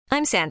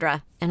I'm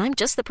Sandra, and I'm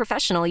just the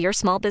professional your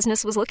small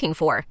business was looking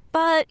for.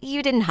 But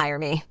you didn't hire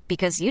me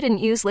because you didn't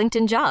use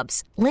LinkedIn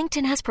Jobs.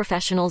 LinkedIn has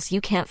professionals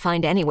you can't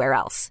find anywhere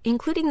else,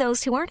 including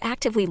those who aren't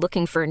actively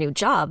looking for a new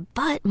job,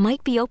 but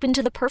might be open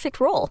to the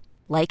perfect role,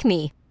 like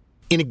me.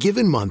 In a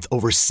given month,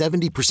 over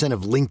 70%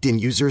 of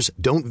LinkedIn users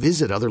don't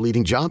visit other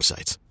leading job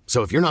sites.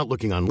 So if you're not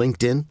looking on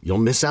LinkedIn, you'll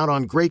miss out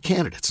on great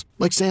candidates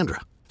like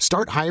Sandra.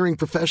 Start hiring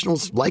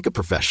professionals like a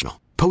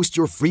professional. Post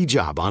your free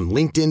job on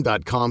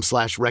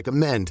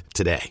linkedin.com/recommend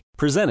today.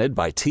 Presented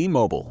by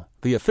T-Mobile,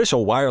 the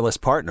official wireless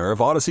partner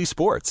of Odyssey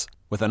Sports.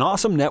 With an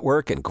awesome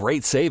network and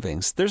great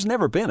savings, there's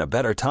never been a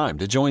better time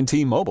to join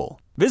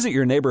T-Mobile. Visit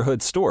your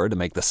neighborhood store to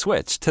make the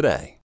switch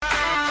today.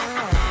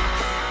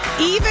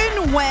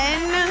 Even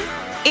when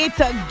it's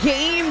a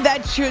game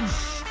that should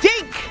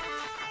stink,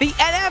 the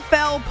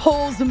NFL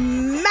pulls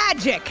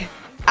magic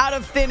out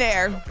of thin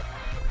air.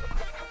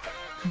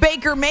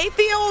 Baker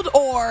Mayfield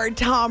or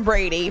Tom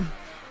Brady?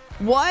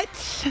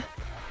 What?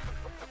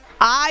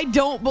 I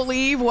don't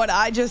believe what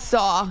I just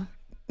saw.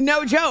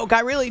 No joke.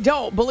 I really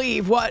don't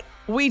believe what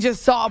we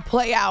just saw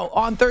play out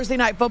on Thursday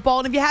Night Football.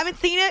 And if you haven't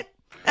seen it,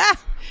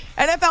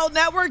 NFL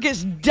Network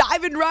is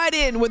diving right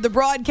in with the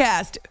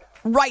broadcast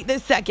right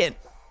this second.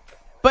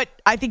 But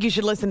I think you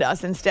should listen to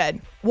us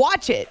instead.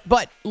 Watch it,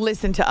 but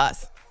listen to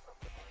us.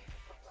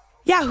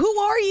 Yeah, who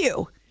are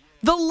you?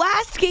 The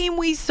last game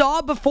we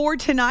saw before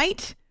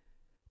tonight,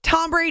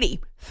 Tom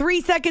Brady,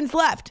 3 seconds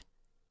left,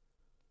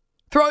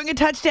 throwing a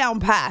touchdown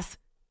pass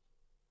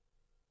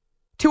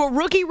to a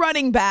rookie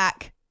running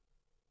back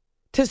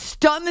to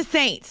stun the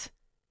Saints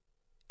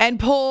and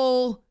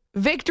pull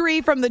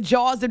victory from the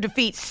jaws of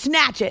defeat.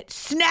 Snatch it,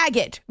 snag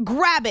it,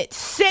 grab it,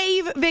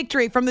 save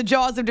victory from the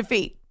jaws of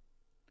defeat.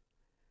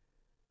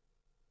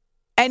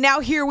 And now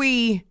here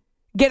we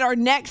get our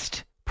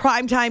next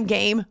primetime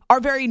game,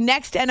 our very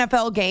next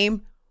NFL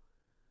game.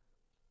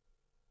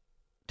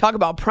 Talk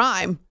about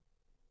prime.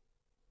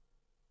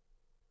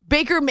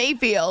 Baker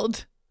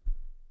Mayfield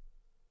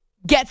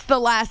gets the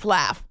last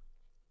laugh.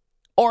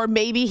 Or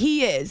maybe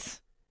he is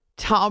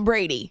Tom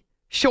Brady.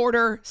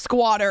 Shorter,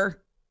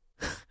 squatter,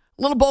 a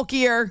little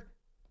bulkier.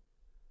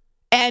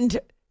 And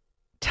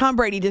Tom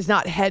Brady does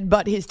not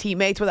headbutt his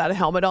teammates without a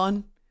helmet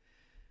on.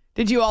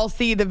 Did you all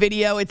see the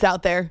video? It's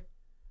out there.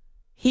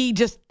 He's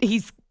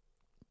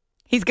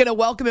going to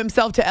welcome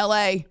himself to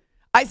LA.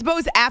 I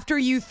suppose after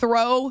you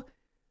throw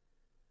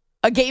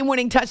a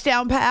game-winning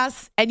touchdown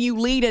pass and you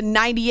lead a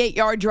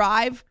 98-yard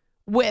drive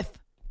with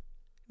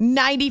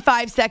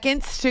 95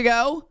 seconds to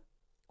go,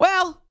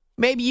 well,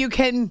 maybe you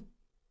can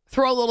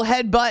throw a little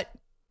headbutt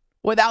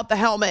without the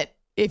helmet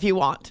if you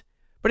want.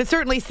 But it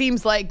certainly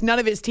seems like none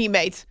of his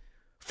teammates,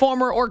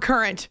 former or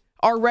current,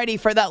 are ready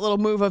for that little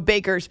move of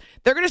Baker's.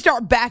 They're going to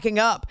start backing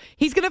up.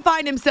 He's going to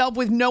find himself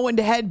with no one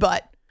to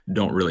headbutt.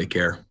 Don't really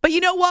care. But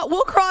you know what?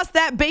 We'll cross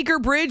that Baker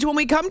bridge when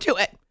we come to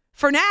it.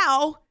 For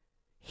now,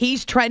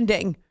 he's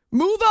trending.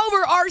 Move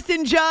over,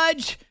 arson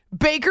judge.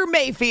 Baker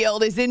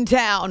Mayfield is in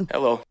town.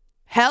 Hello.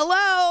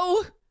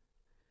 Hello.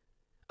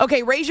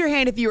 Okay, raise your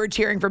hand if you were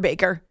cheering for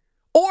Baker.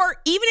 Or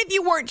even if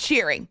you weren't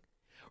cheering,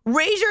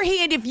 raise your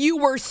hand if you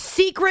were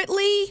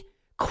secretly,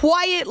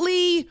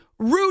 quietly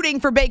rooting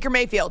for Baker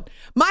Mayfield.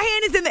 My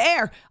hand is in the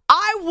air.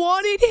 I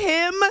wanted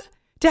him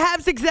to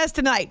have success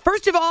tonight.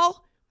 First of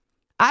all,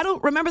 I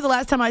don't remember the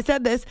last time I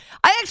said this.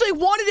 I actually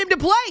wanted him to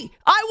play.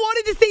 I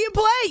wanted to see him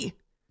play.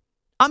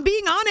 I'm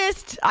being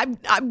honest.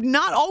 I've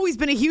not always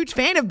been a huge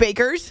fan of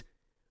Baker's.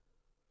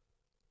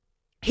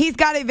 He's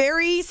got a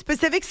very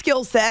specific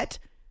skill set.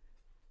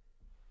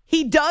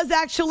 He does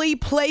actually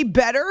play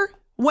better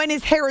when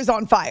his hair is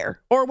on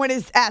fire or when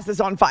his ass is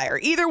on fire.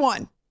 Either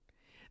one.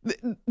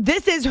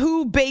 This is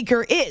who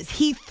Baker is.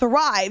 He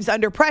thrives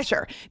under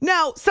pressure.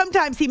 Now,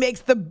 sometimes he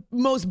makes the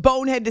most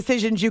bonehead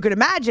decisions you could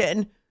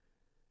imagine.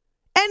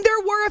 And there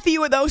were a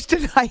few of those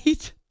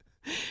tonight.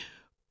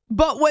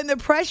 But when the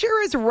pressure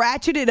is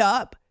ratcheted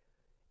up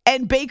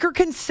and Baker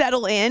can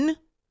settle in,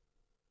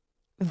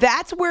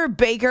 that's where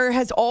Baker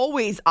has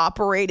always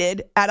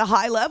operated at a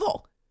high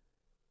level.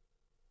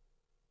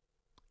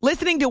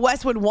 Listening to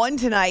Westwood One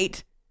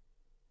tonight,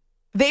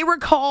 they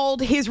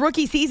recalled his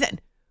rookie season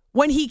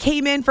when he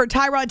came in for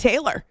Tyrod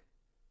Taylor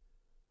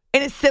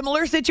in a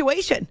similar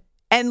situation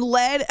and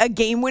led a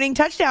game-winning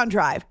touchdown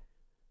drive.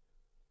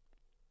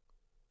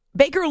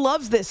 Baker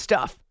loves this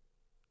stuff.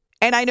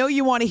 And I know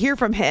you want to hear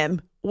from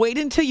him. Wait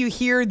until you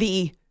hear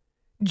the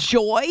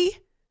joy,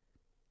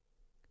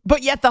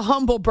 but yet the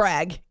humble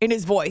brag in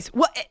his voice.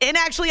 Well, and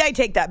actually, I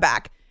take that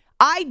back.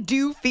 I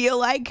do feel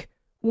like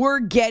we're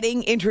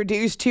getting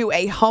introduced to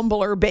a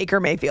humbler Baker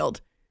Mayfield.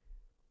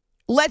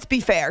 Let's be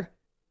fair.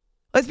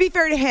 Let's be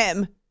fair to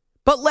him,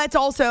 but let's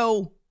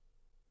also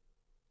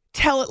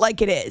tell it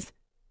like it is.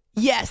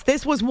 Yes,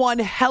 this was one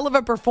hell of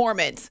a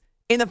performance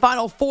in the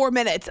final 4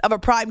 minutes of a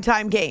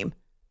primetime game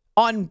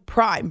on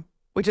Prime,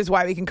 which is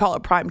why we can call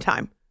it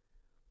primetime.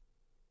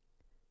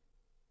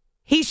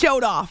 He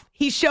showed off.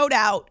 He showed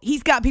out.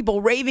 He's got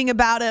people raving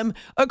about him.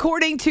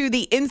 According to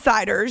the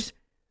insiders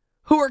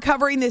who are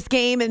covering this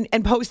game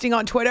and posting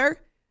on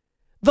Twitter,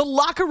 The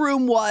locker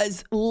room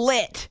was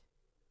lit.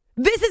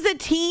 This is a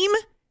team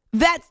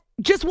that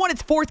just won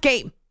its 4th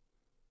game.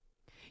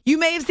 You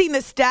may have seen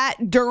the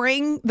stat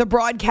during the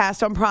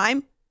broadcast on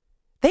Prime.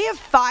 They have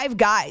 5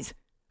 guys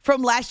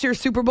from last year's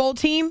Super Bowl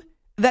team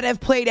that have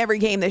played every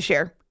game this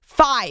year.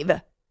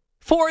 5.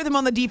 4 of them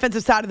on the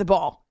defensive side of the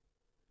ball.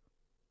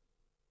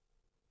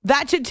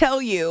 That should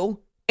tell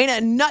you, in a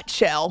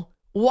nutshell,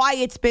 why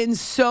it's been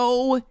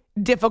so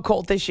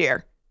difficult this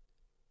year.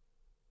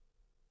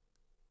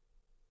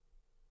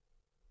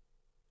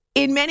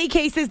 In many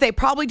cases, they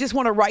probably just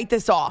want to write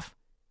this off.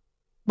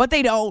 But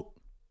they don't.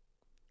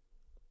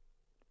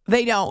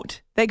 They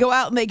don't. They go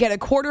out and they get a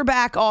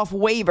quarterback off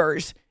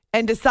waivers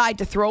and decide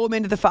to throw him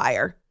into the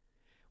fire.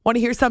 Want to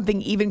hear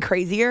something even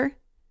crazier?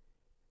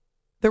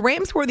 The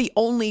Rams were the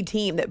only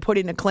team that put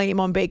in a claim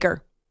on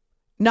Baker.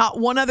 Not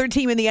one other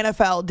team in the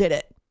NFL did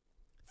it.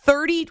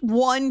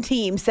 31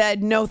 teams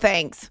said no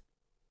thanks.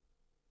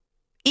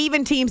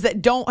 Even teams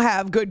that don't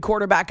have good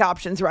quarterback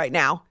options right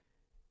now.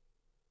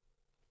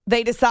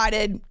 They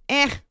decided,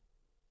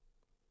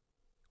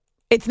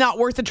 it's not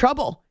worth the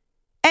trouble.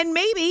 And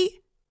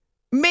maybe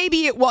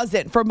it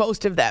wasn't for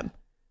most of them.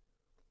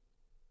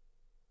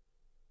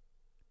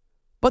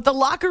 But the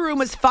locker room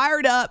was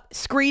fired up,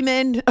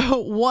 screaming.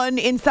 One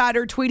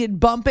insider tweeted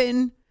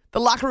bumping. The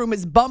locker room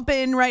is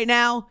bumping right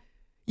now.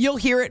 You'll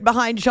hear it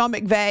behind Sean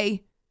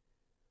McVay.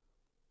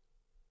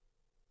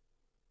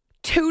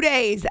 2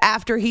 days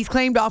after he's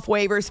claimed off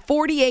waivers,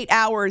 48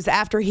 hours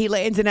after he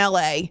lands in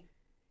LA,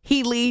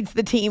 he leads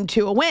the team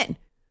to a win.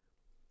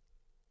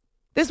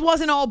 This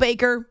wasn't all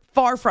Baker,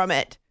 far from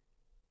it.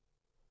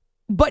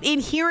 But in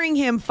hearing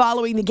him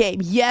following the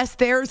game, yes,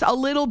 there's a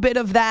little bit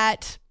of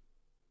that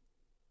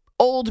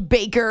old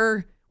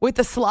Baker with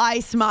the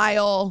sly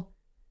smile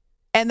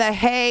and the,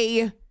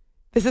 hey,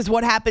 this is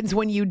what happens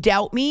when you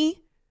doubt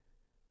me.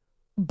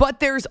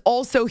 But there's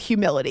also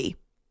humility.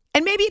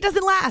 And maybe it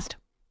doesn't last.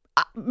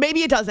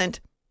 Maybe it doesn't.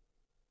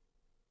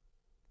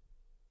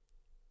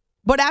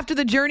 But after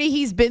the journey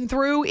he's been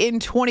through in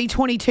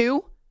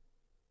 2022,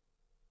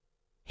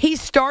 he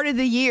started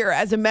the year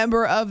as a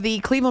member of the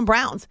Cleveland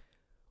Browns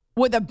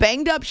with a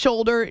banged up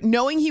shoulder,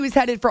 knowing he was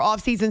headed for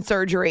offseason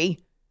surgery,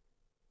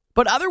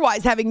 but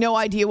otherwise having no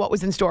idea what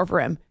was in store for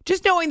him.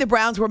 Just knowing the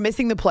Browns were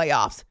missing the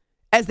playoffs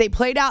as they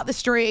played out the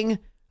string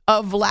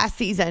of last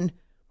season.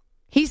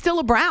 He's still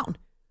a Brown.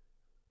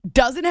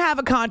 Doesn't have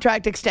a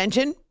contract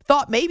extension.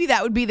 Thought maybe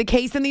that would be the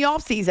case in the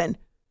offseason.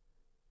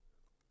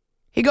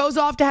 He goes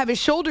off to have his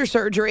shoulder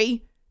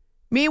surgery.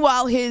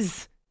 Meanwhile,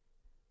 his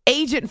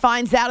agent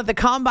finds out at the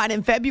combine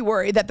in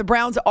February that the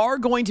Browns are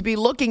going to be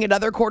looking at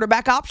other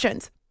quarterback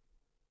options.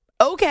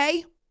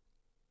 Okay,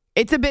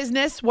 it's a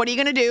business. What are you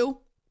going to do?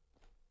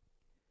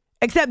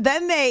 Except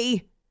then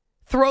they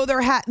throw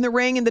their hat in the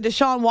ring in the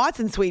Deshaun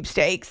Watson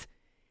sweepstakes.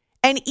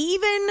 And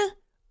even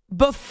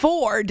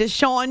before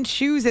Deshaun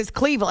chooses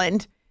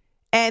Cleveland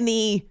and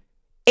the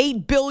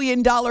 $8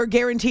 billion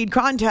guaranteed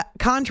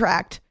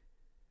contract,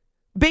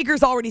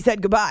 Baker's already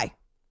said goodbye.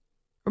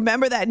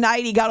 Remember that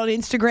night he got on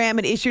Instagram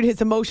and issued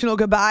his emotional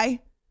goodbye?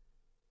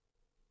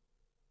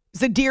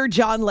 It's a Dear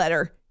John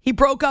letter. He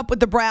broke up with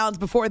the Browns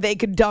before they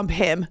could dump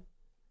him.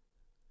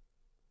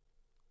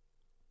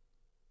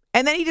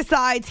 And then he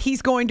decides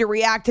he's going to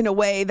react in a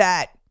way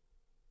that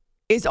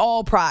is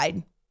all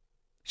pride.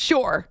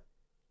 Sure,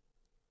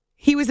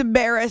 he was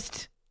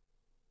embarrassed.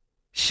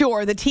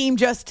 Sure, the team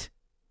just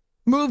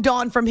moved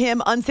on from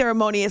him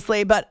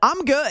unceremoniously, but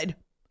I'm good.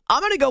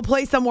 I'm going to go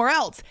play somewhere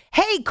else.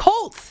 Hey,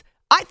 Colts,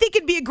 I think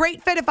it'd be a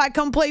great fit if I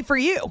come play for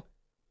you.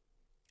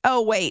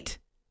 Oh, wait.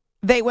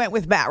 They went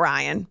with Matt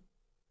Ryan.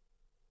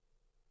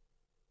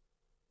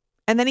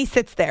 And then he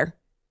sits there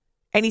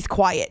and he's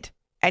quiet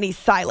and he's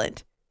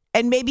silent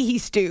and maybe he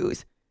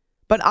stews.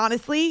 But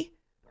honestly,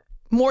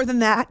 more than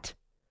that,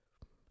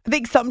 I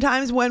think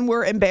sometimes when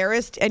we're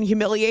embarrassed and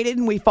humiliated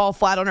and we fall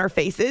flat on our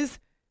faces,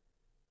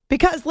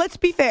 because let's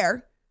be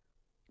fair,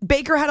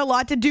 Baker had a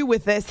lot to do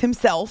with this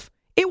himself.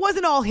 It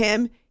wasn't all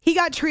him. He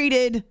got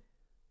treated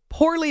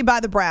poorly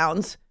by the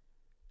Browns.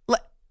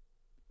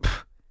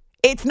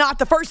 It's not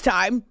the first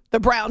time the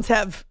Browns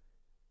have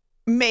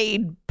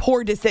made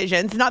poor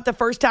decisions. Not the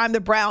first time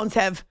the Browns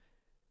have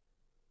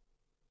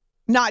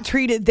not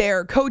treated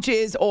their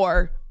coaches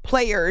or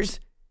players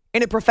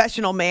in a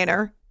professional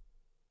manner.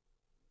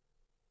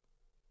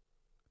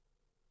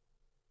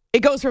 It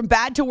goes from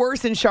bad to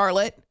worse in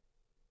Charlotte.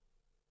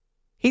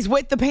 He's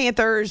with the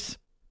Panthers.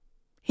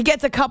 He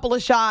gets a couple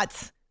of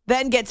shots,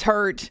 then gets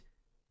hurt.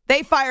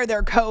 They fire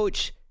their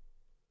coach.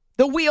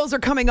 The wheels are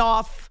coming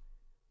off.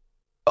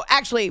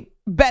 Actually,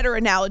 better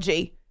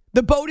analogy.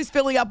 The boat is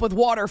filling up with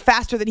water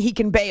faster than he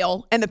can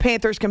bail, and the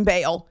Panthers can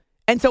bail.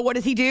 And so what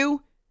does he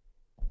do?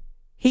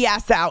 He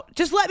asks out,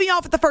 just let me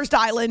off at the first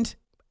island.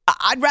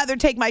 I'd rather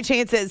take my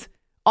chances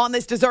on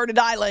this deserted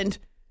island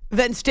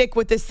than stick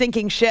with this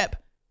sinking ship.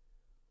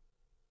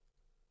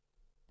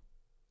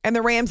 And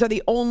the Rams are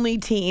the only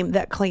team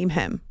that claim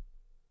him.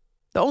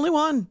 The only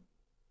one.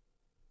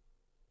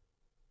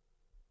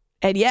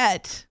 And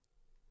yet,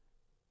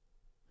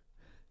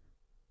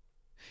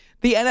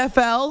 the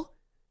NFL,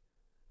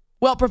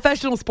 well,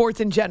 professional sports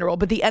in general,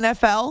 but the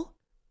NFL,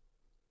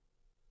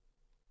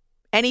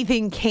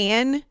 anything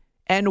can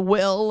and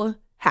will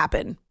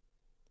happen.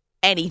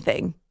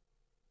 Anything.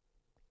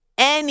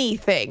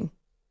 Anything.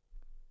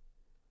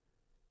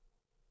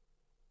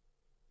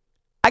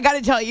 I got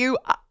to tell you,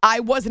 I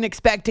wasn't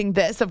expecting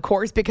this, of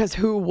course, because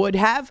who would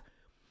have?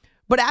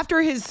 But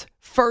after his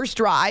first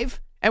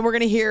drive, and we're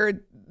going to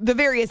hear the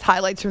various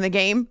highlights from the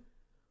game,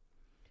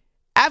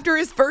 after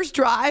his first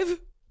drive,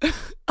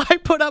 I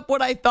put up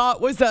what I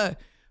thought was a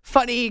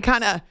funny,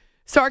 kind of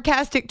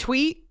sarcastic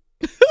tweet,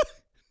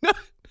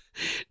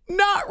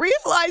 not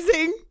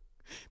realizing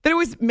that it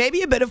was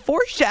maybe a bit of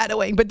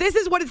foreshadowing. But this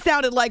is what it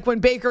sounded like when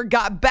Baker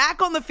got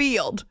back on the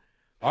field.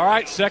 All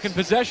right, second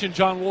possession,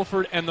 John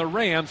Wolford and the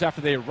Rams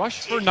after they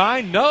rushed for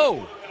 9.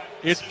 No,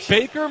 it's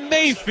Baker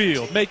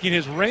Mayfield making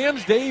his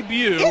Rams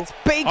debut on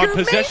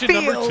possession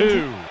number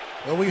 2.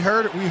 Well, we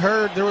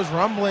heard there was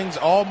rumblings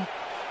all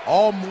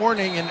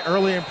morning and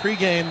early in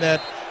pregame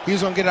that he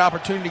was going to get an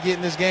opportunity to get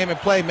in this game and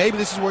play. Maybe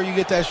this is where you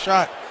get that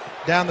shot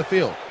down the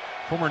field.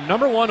 Former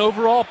number 1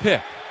 overall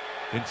pick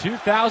in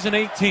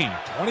 2018,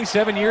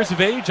 27 years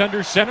of age,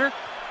 under center.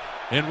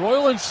 In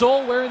Royal and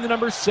Soul, wearing the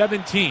number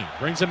 17.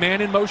 Brings a man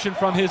in motion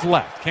from his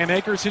left. Cam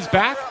Akers his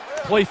back.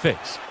 Play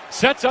fakes.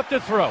 Sets up to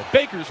throw.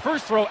 Baker's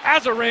first throw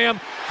as a Ram.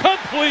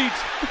 Completes.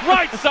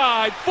 Right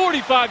side.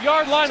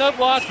 45-yard line of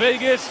Las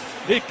Vegas.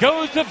 It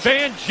goes to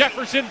Van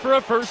Jefferson for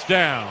a first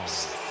down.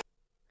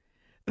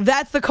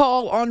 That's the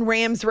call on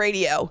Rams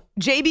radio.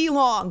 J.B.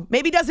 Long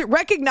maybe doesn't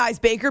recognize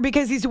Baker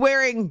because he's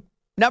wearing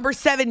number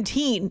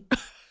 17.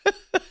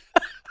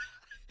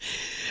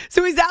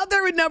 So he's out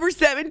there with number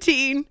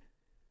 17.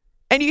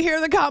 And you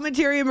hear the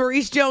commentary of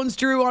Maurice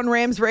Jones-Drew on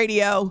Rams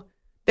radio.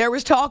 There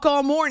was talk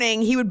all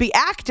morning he would be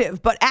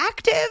active, but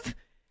active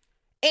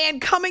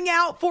and coming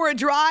out for a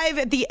drive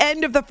at the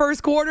end of the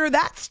first quarter,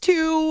 that's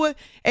two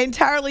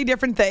entirely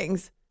different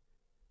things.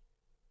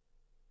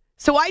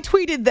 So I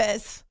tweeted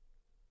this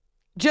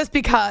just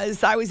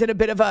because I was in a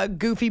bit of a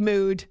goofy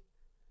mood.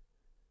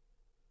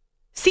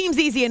 Seems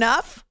easy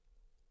enough.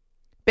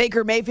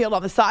 Baker Mayfield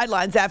on the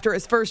sidelines after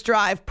his first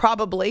drive,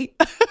 probably.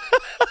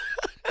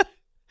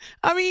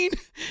 I mean,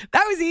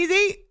 that was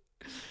easy.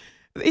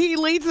 He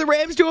leads the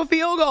Rams to a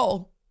field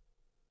goal.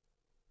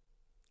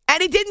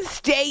 And it didn't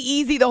stay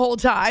easy the whole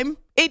time.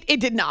 It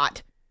did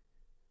not.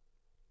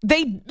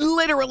 They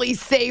literally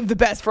saved the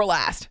best for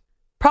last.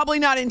 Probably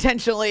not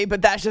intentionally,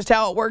 but that's just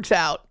how it works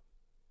out.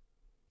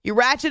 You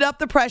ratchet up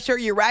the pressure,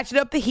 you ratchet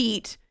up the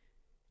heat,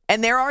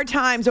 and there are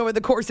times over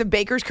the course of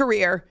Baker's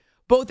career,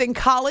 both in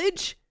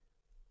college,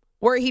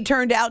 where he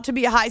turned out to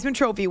be a Heisman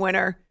Trophy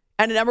winner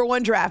and a number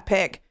 1 draft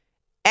pick,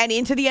 and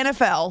into the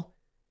NFL,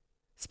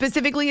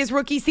 specifically his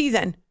rookie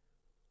season.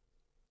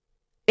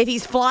 If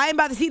he's flying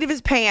by the seat of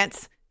his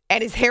pants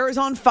and his hair is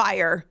on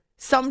fire,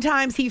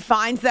 sometimes he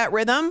finds that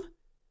rhythm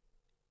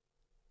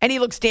and he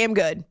looks damn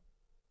good.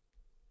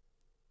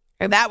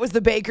 And that was the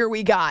Baker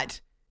we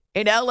got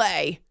in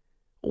LA.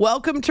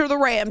 Welcome to the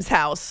Rams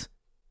house.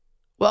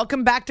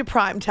 Welcome back to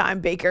primetime,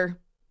 Baker.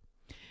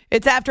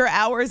 It's After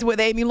Hours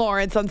with Amy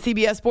Lawrence on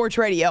CBS Sports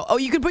Radio. Oh,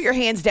 you can put your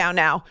hands down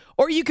now.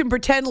 Or you can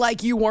pretend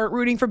like you weren't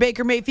rooting for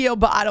Baker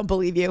Mayfield, but I don't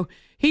believe you.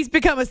 He's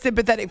become a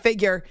sympathetic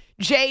figure.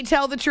 Jay,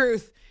 tell the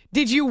truth.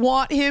 Did you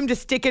want him to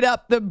stick it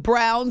up the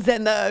Browns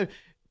and the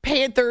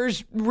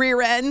Panthers'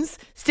 rear ends?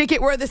 Stick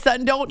it where the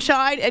sun don't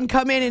shine and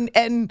come in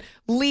and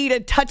lead a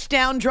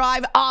touchdown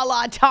drive a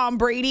la Tom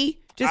Brady?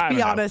 Just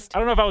be honest. I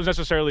don't know if I was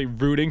necessarily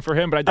rooting for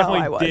him, but I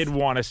definitely did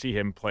want to see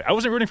him play. I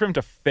wasn't rooting for him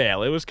to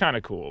fail. It was kind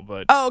of cool,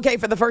 but... Oh, okay.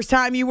 For the first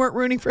time, you weren't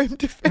rooting for him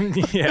to fail?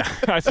 Yeah,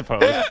 I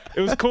suppose.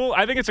 It was cool.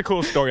 I think it's a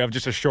cool story of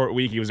just a short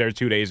week. He was there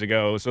 2 days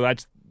ago, so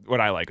that's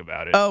what I like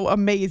about it. Oh,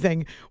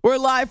 amazing. We're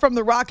live from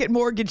the Rocket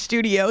Mortgage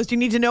Studios. You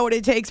need to know what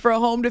it takes for a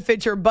home to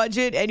fit your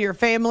budget and your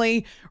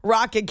family.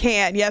 Rocket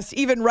can. Yes,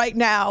 even right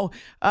now,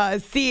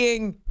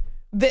 seeing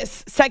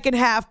this second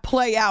half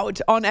play out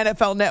on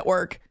NFL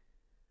Network.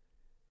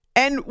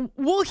 And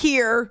we'll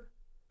hear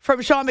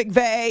from Sean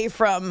McVay,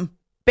 from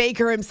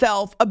Baker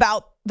himself,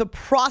 about the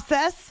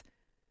process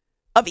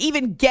of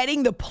even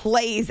getting the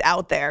plays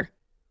out there.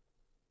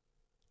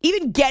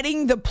 Even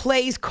getting the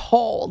plays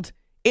called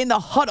in the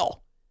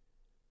huddle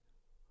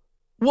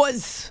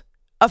was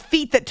a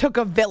feat that took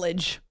a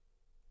village.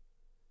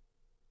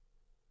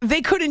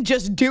 They couldn't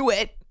just do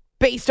it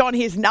based on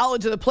his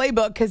knowledge of the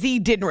playbook because he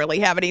didn't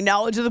really have any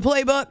knowledge of the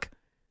playbook.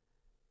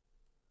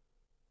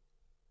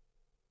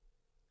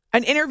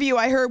 An interview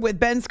I heard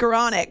with Ben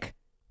Skoranek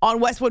on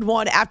Westwood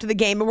One after the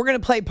game, and we're going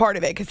to play part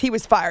of it because he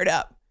was fired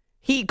up.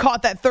 He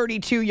caught that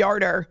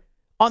 32-yarder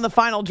on the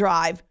final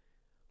drive.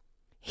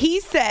 He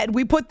said,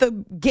 we put the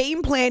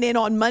game plan in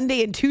on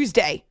Monday and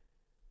Tuesday,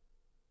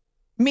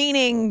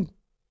 meaning,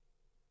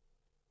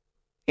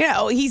 you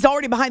know, he's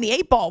already behind the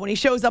 8 ball when he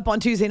shows up on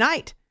Tuesday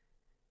night.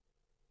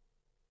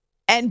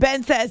 And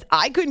Ben says,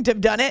 I couldn't have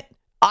done it.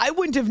 I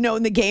wouldn't have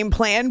known the game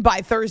plan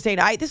by Thursday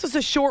night. This was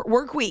a short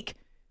work week.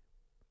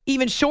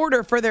 Even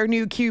shorter for their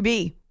new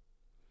QB.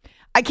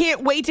 I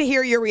can't wait to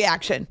hear your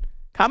reaction.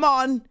 Come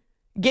on.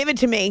 Give it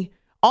to me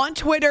on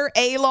Twitter,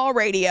 A-Law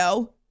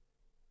Radio.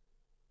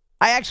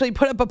 I actually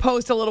put up a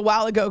post a little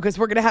while ago because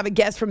we're going to have a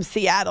guest from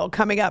Seattle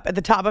coming up at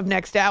the top of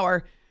next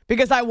hour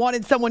because I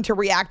wanted someone to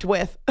react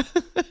with.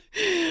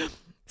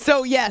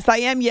 So, yes, I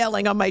am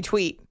yelling on my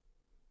tweet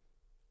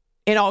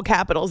in all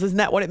capitals. Isn't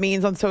that what it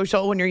means on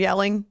social when you're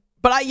yelling?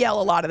 But I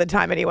yell a lot of the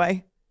time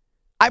anyway.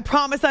 I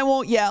promise I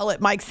won't yell at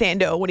Mike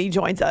Sando when he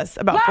joins us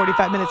about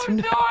 45 minutes from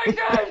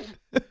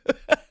now.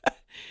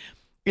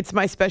 It's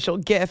my special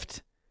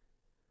gift.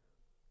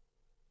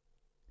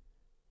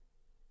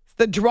 It's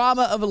the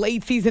drama of a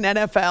late season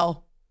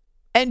NFL.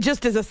 And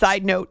just as a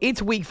side note,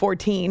 it's week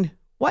 14.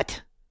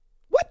 What?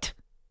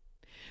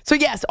 So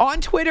yes,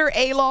 on Twitter,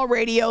 A-Law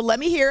Radio, let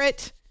me hear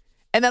it.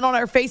 And then on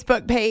our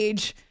Facebook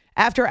page,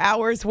 After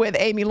Hours with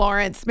Amy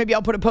Lawrence, maybe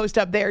I'll put a post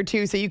up there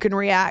too so you can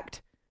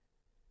react.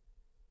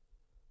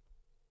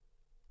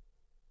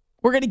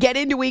 We're going to get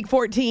into week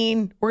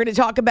 14. We're going to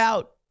talk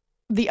about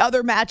the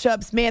other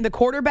matchups. Man, the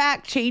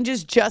quarterback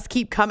changes just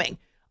keep coming.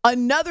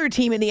 Another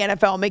team in the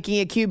NFL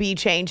making a QB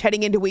change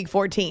heading into week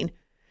 14.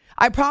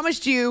 I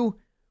promised you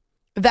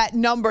that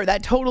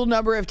total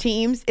number of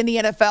teams in the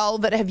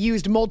NFL that have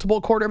used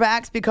multiple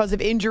quarterbacks because of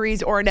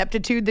injuries or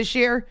ineptitude this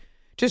year.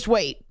 Just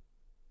wait.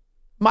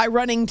 My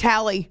running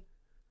tally.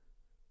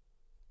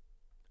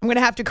 I'm going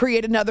to have to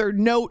create another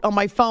note on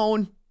my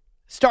phone.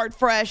 Start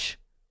fresh.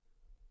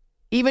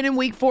 Even in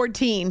week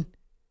 14,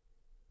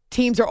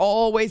 teams are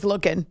always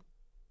looking.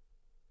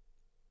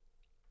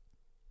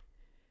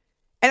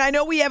 And I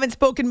know we haven't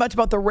spoken much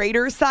about the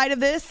Raiders side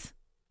of this,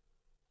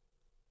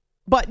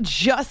 but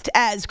just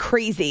as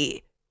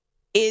crazy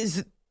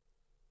is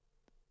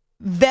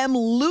them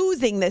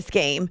losing this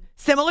game,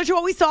 similar to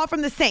what we saw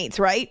from the Saints,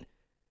 right?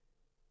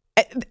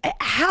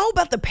 How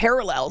about the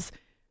parallels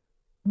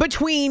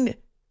between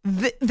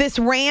this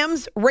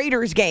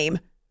Rams-Raiders game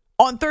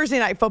on Thursday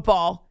Night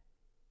Football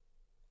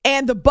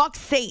and the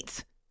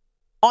Bucs-Saints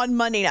on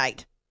Monday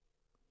night?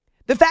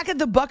 The fact that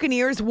the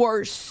Buccaneers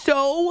were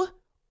so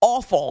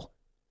awful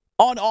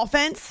on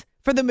offense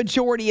for the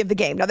majority of the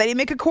game. Now, they didn't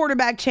make a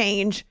quarterback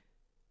change,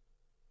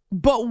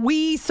 but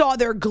we saw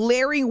their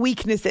glaring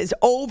weaknesses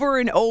over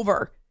and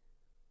over.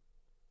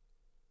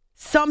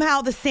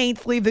 Somehow the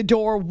Saints leave the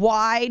door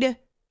wide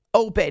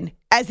open,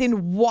 as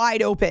in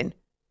wide open.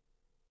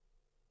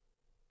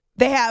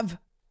 They have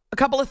a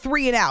couple of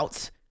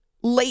 3-and-outs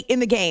late in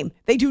the game.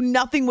 They do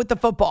nothing with the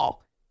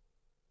football.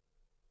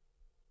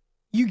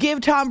 You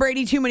give Tom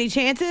Brady too many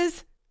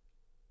chances,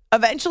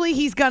 eventually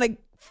he's going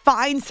to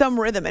find some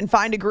rhythm and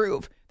find a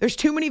groove. There's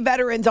too many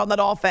veterans on that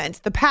offense.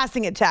 The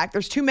passing attack,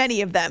 there's too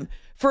many of them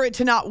for it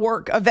to not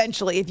work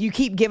eventually if you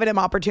keep giving him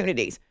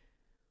opportunities.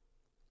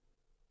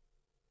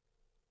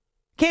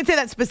 Can't say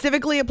that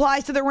specifically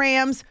applies to the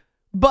Rams,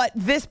 but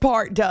this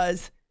part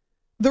does.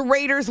 The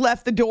Raiders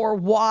left the door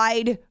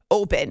wide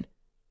open.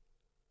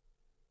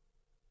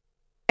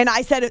 And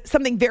I said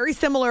something very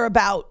similar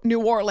about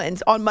New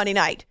Orleans on Monday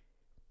night.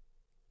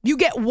 You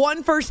get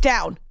one first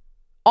down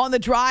on the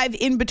drive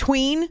in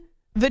between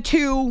the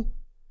two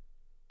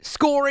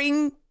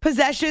scoring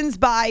possessions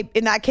by,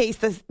 in that case,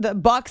 the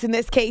Bucs, in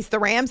this case, the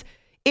Rams.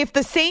 If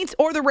the Saints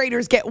or the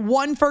Raiders get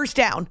one first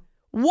down,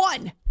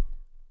 one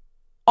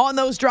on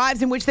those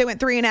drives in which they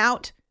went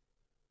 3-and-out,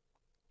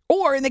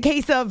 or in the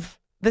case of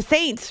the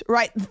Saints,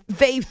 right,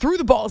 they threw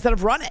the ball instead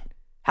of run it.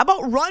 How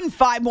about run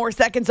 5 more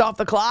seconds off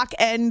the clock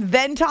and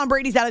then Tom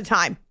Brady's out of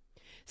time?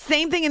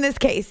 Same thing in this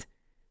case.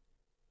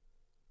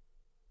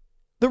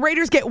 The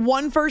Raiders get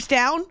one first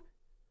down.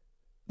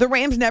 The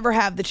Rams never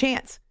have the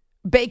chance.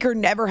 Baker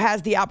never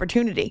has the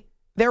opportunity.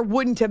 There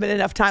wouldn't have been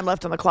enough time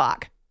left on the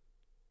clock.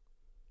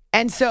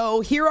 And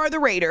so here are the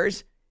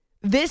Raiders.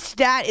 This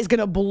stat is going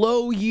to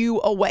blow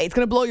you away. It's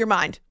going to blow your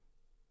mind.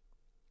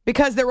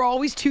 Because there are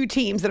always two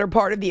teams that are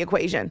part of the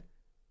equation.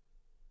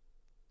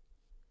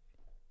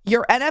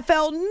 Your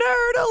NFL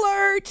nerd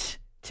alert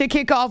to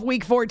kick off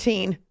week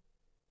 14.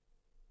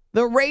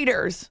 The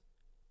Raiders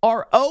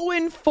are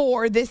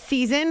 0-4 this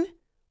season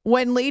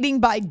when leading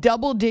by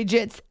double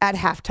digits at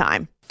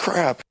halftime.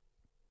 Crap.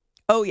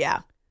 Oh,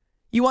 yeah.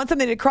 You want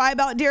something to cry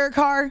about, Derek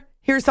Carr?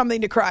 Here's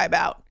something to cry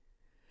about.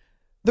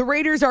 The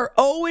Raiders are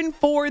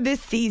 0-4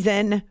 this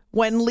season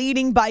when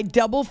leading by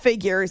double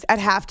figures at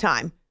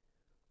halftime.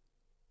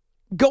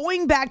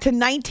 Going back to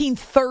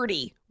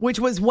 1930, which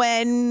was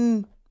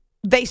when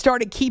they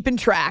started keeping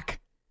track.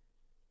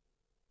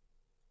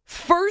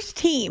 First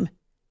team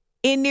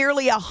in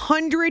nearly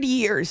 100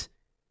 years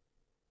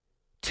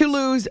to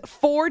lose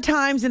 4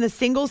 times in a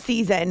single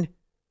season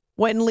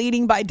when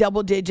leading by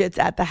double digits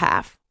at the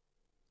half.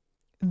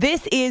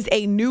 This is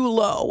a new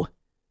low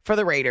for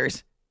the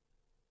Raiders.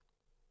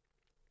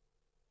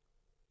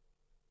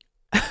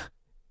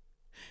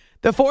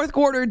 The fourth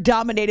quarter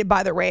dominated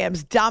by the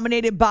Rams,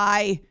 dominated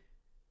by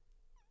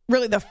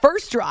really the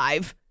first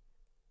drive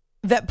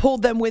that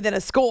pulled them within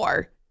a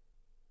score.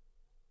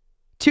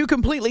 2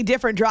 completely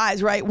different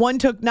drives, right? One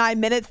took 9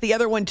 minutes. The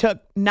other one took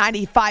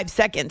 95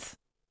 seconds.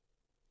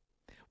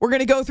 We're going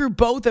to go through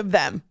both of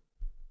them.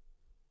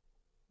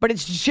 But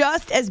it's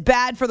just as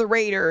bad for the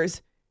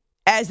Raiders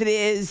as it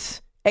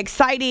is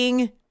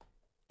exciting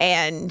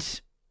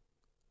and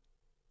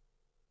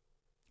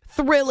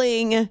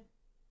thrilling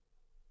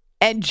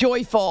and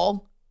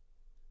joyful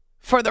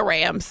for the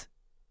Rams.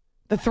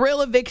 The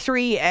thrill of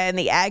victory and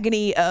the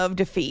agony of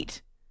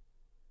defeat.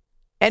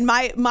 And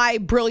my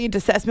brilliant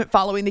assessment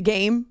following the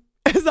game,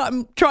 as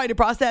I'm trying to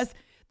process,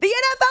 the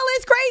NFL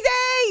is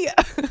crazy.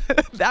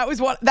 That was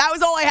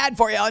all I had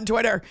for you on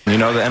Twitter. You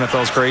know the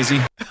NFL's crazy?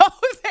 Oh,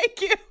 thank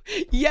you.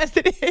 Yes,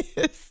 it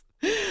is.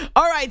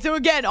 All right. So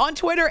again, on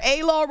Twitter,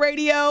 A-Law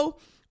Radio.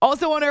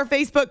 Also on our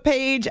Facebook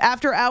page,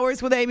 After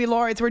Hours with Amy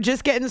Lawrence. We're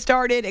just getting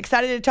started.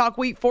 Excited to talk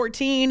Week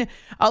 14.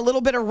 A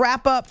little bit of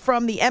wrap up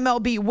from the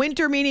MLB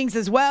winter meetings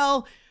as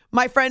well.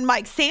 My friend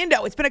Mike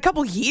Sando, it's been a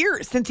couple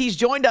years since he's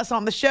joined us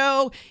on the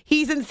show.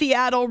 He's in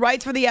Seattle,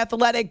 writes for The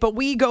Athletic, but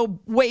we go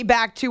way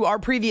back to our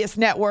previous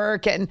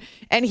network, and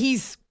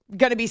he's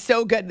going to be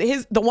so good.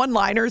 The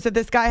one-liners that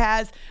this guy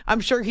has,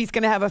 I'm sure he's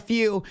going to have a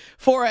few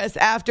for us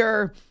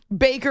after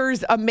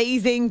Baker's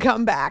amazing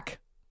comeback.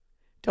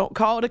 Don't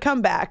call it a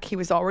comeback. He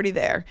was already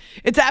there.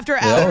 It's After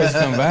Hours. They always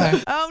come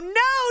back. Oh, no.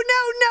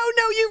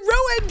 You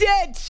ruined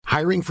it.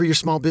 Hiring for your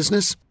small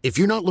business? If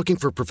you're not looking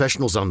for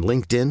professionals on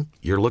LinkedIn,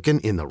 you're looking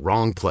in the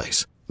wrong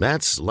place.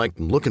 That's like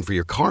looking for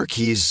your car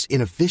keys in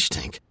a fish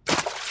tank.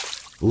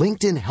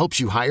 LinkedIn helps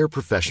you hire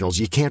professionals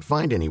you can't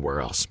find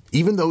anywhere else,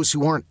 even those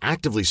who aren't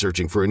actively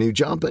searching for a new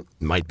job but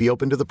might be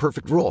open to the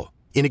perfect role.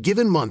 In a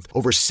given month,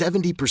 over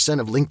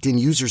 70% of LinkedIn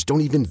users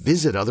don't even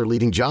visit other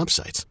leading job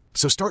sites.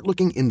 So start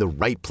looking in the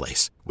right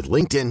place. With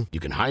LinkedIn, you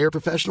can hire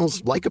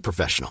professionals like a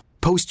professional.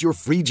 Post your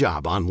free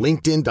job on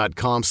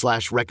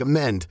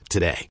linkedin.com/recommend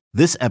today.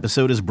 This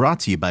episode is brought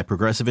to you by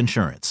Progressive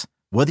Insurance.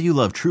 Whether you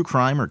love true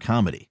crime or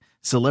comedy,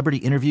 celebrity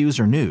interviews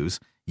or news,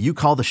 you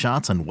call the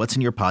shots on what's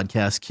in your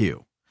podcast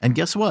queue. And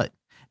guess what?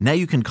 Now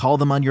you can call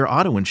them on your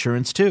auto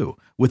insurance too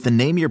with the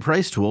Name Your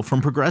Price tool from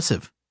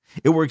Progressive.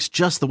 It works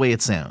just the way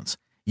it sounds.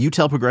 You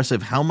tell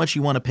Progressive how much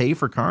you want to pay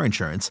for car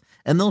insurance,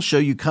 and they'll show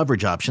you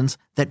coverage options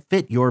that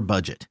fit your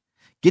budget.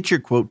 Get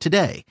your quote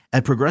today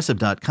at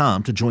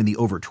Progressive.com to join the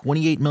over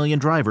 28 million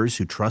drivers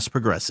who trust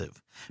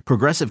Progressive.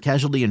 Progressive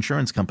Casualty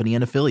Insurance Company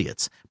and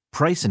Affiliates.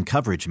 Price and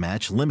coverage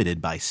match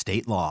limited by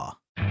state law.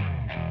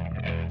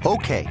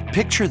 Okay,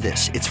 picture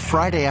this. It's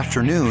Friday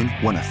afternoon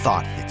when a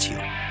thought hits you.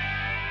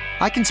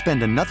 I can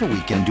spend another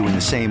weekend doing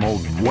the same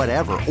old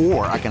whatever,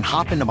 or I can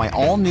hop into my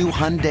all-new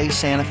Hyundai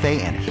Santa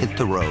Fe and hit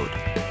the road.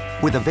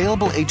 With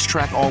available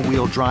H-Track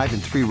all-wheel drive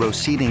and 3-row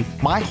seating,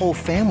 my whole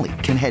family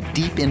can head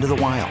deep into the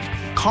wild.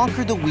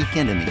 Conquer the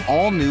weekend in the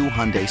all-new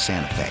Hyundai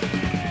Santa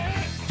Fe.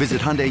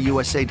 Visit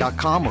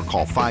HyundaiUSA.com or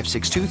call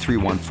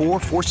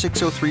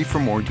 562-314-4603 for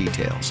more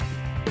details.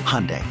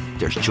 Hyundai,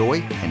 there's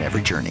joy in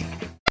every journey.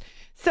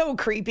 So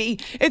creepy.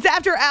 It's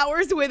After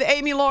Hours with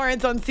Amy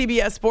Lawrence on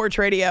CBS Sports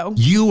Radio.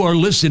 You are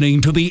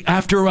listening to the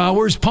After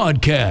Hours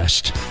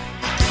podcast.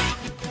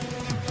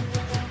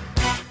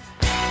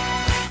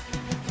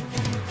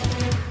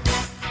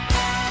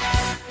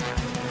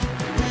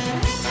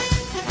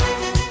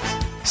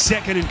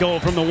 Second and goal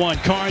from the one.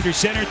 Carr under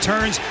center,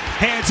 turns,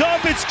 hands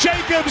up. It's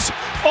Jacobs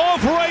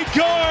off right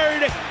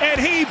guard, and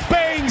he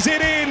bangs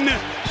it in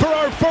for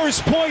our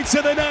first points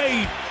of the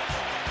night.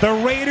 The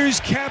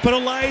Raiders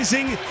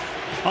capitalizing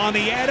on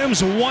the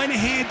Adams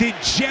one-handed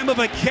gem of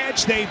a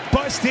catch. They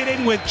busted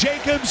in with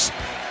Jacobs,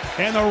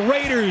 and the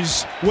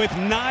Raiders, with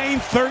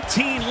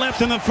 9:13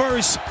 left in the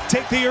first,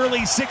 take the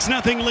early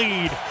 6-0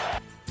 lead.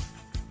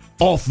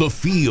 Off the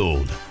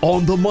field,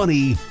 on the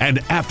money, and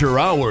after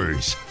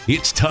hours,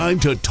 it's time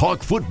to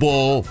talk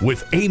football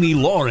with Amy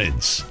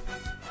Lawrence.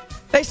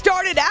 They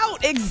started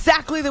out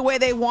exactly the way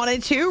they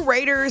wanted to.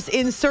 Raiders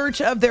in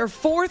search of their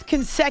fourth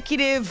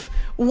consecutive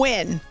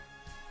win.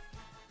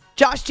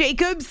 Josh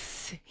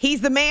Jacobs,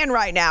 he's the man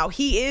right now.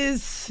 He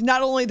is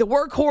not only the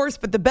workhorse,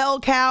 but the bell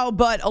cow,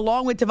 but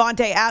along with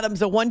Davante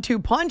Adams, a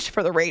 1-2 punch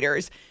for the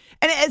Raiders.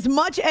 And as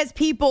much as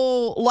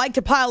people like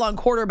to pile on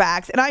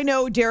quarterbacks, and I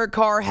know Derek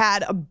Carr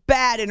had a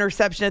bad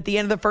interception at the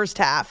end of the first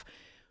half,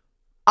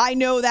 I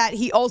know that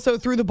he also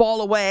threw the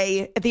ball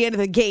away at the end of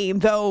the game,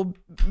 though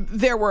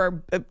there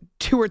were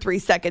 2 or 3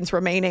 seconds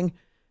remaining.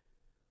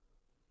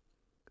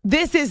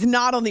 This is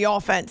not on the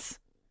offense.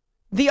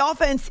 The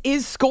offense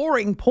is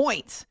scoring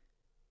points.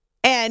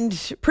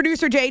 And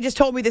producer Jay just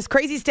told me this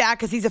crazy stat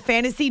because he's a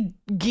fantasy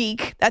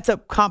geek. That's a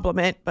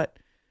compliment, but...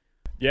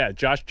 Yeah,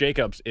 Josh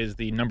Jacobs is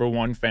the number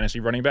one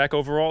fantasy running back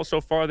overall so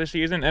far this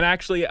season. And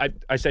actually,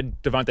 I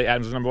said Davante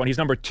Adams is number one. He's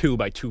number 2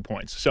 by 2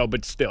 points. So,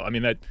 but still, I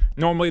mean, that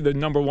normally the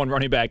number one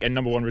running back and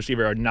number one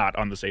receiver are not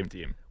on the same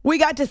team. We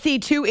got to see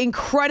 2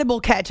 incredible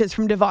catches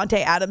from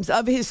Davante Adams.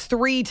 Of his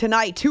 3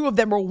 tonight, 2 of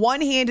them were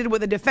one-handed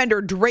with a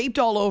defender draped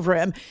all over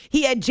him.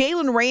 He had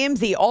Jalen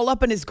Ramsey all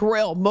up in his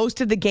grill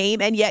most of the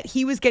game, and yet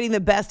he was getting the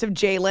best of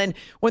Jalen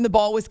when the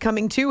ball was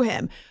coming to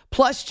him.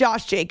 Plus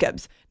Josh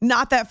Jacobs,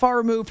 not that far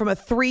removed from a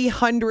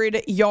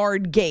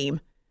 300-yard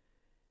game.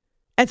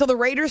 And so the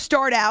Raiders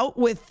start out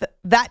with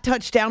that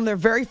touchdown, their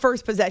very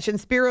first possession.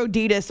 Spiro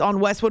Ditas on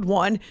Westwood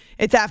One.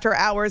 It's After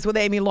Hours with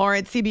Amy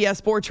Lawrence, CBS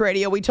Sports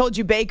Radio. We told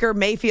you Baker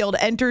Mayfield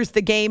enters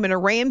the game in a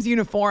Rams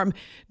uniform,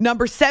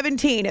 number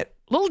 17. A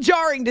little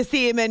jarring to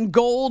see him in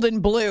gold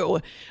and blue.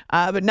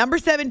 But number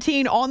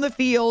 17 on the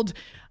field.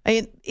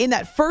 In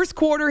that first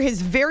quarter,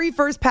 his very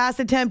first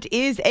pass attempt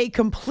is a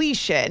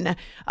completion,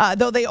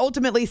 though they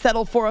ultimately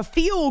settle for a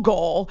field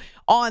goal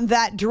on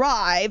that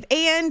drive,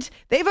 and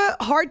they have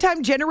a hard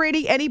time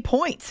generating any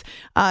points.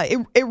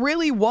 It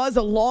really was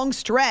a long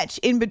stretch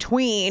in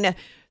between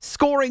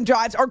scoring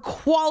drives or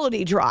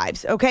quality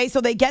drives, okay?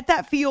 So they get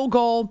that field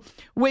goal,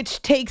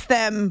 which takes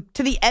them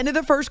to the end of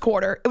the first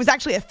quarter. It was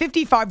actually a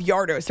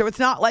 55-yarder, so it's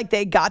not like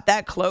they got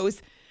that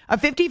close. A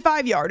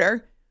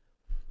 55-yarder.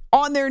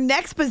 On their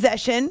next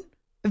possession,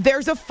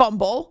 there's a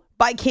fumble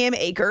by Cam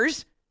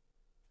Akers,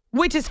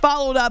 which is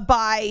followed up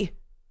by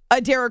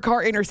a Derek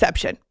Carr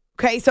interception.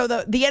 Okay, so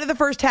the end of the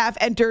first half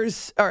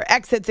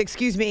exits,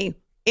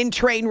 in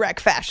train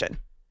wreck fashion.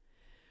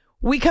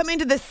 We come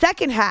into the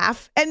second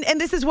half, and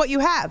this is what you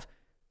have.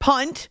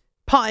 Punt,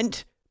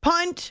 punt,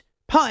 punt,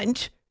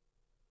 punt,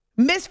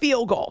 miss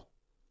field goal.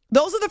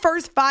 Those are the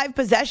first 5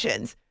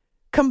 possessions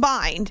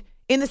combined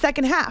in the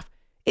second half.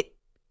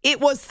 It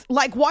was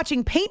like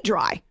watching paint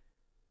dry.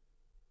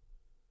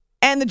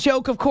 And the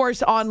joke, of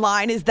course,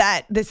 online is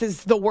that this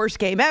is the worst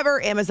game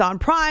ever. Amazon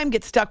Prime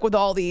gets stuck with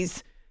all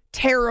these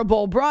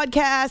terrible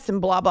broadcasts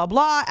and blah, blah,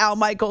 blah. Al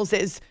Michaels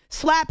is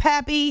slap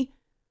happy.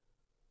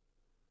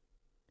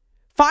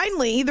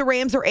 Finally, the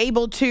Rams are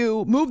able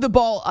to move the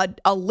ball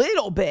a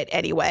little bit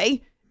anyway.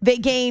 They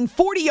gain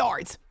 40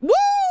 yards. Woo!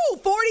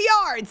 40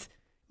 yards.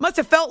 Must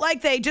have felt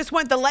like they just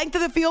went the length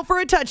of the field for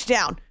a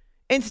touchdown.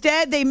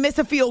 Instead, they miss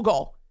a field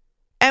goal.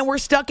 And we're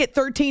stuck at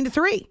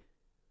 13-3.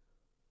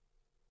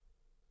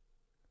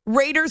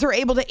 Raiders are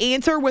able to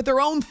answer with their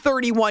own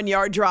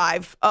 31-yard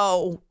drive.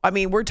 Oh, I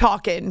mean, we're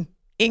talking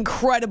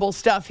incredible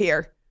stuff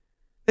here.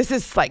 This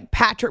is like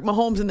Patrick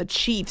Mahomes and the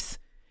Chiefs.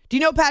 Do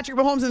you know Patrick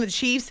Mahomes and the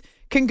Chiefs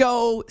can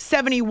go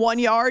 71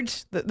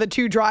 yards, the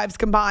 2 drives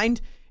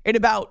combined, in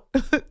about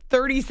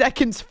 30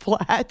 seconds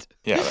flat?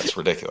 Yeah, that's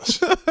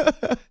ridiculous.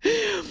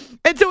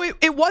 And so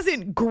it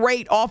wasn't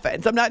great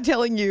offense. I'm not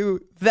telling you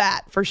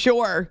that for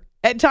sure.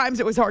 At times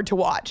it was hard to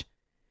watch.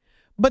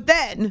 But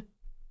then,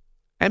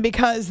 and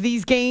because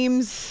these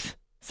games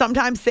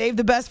sometimes save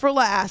the best for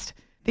last,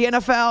 the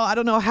NFL, I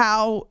don't know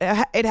how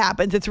it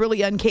happens. It's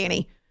really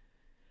uncanny.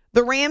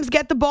 The Rams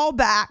get the ball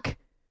back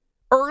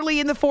early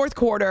in the fourth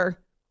quarter,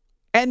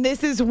 and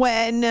this is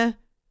when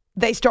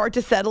they start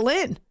to settle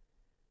in.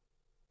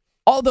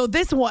 Although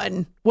this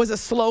one was a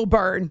slow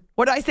burn.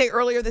 What did I say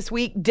earlier this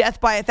week?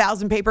 Death by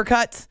 1,000 paper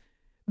cuts.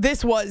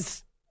 This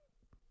was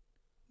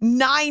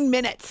 9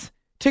 minutes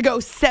to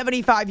go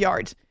 75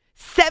 yards.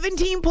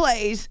 17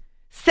 plays,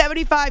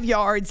 75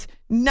 yards,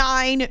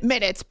 9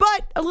 minutes.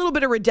 But a little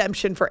bit of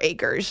redemption for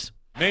Akers.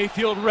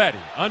 Mayfield ready,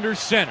 under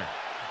center.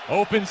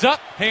 Opens up,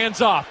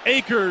 hands off.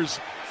 Akers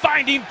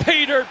finding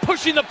pay dirt,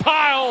 pushing the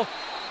pile.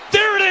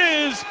 There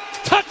it is!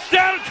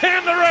 Touchdown,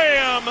 Cam the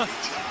Ram!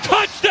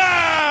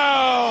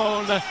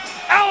 Touchdown!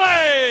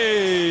 LA!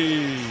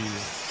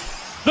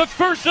 The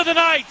first of the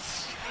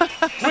nights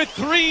with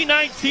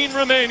 3:19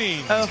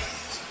 remaining.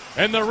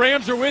 And the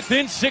Rams are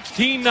within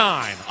 16-9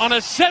 on a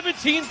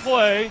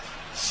 17-play,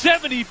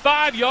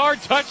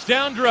 75-yard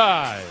touchdown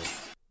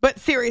drive. But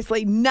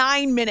seriously,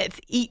 9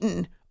 minutes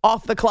eaten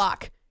off the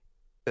clock.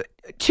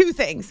 2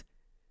 things.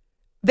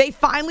 They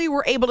finally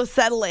were able to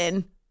settle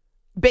in.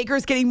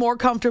 Baker's getting more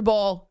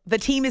comfortable. The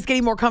team is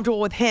getting more comfortable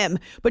with him.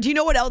 But do you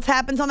know what else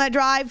happens on that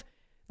drive?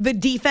 The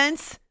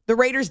defense, the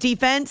Raiders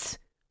defense,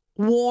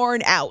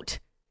 worn out,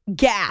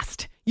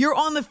 gassed. You're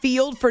on the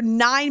field for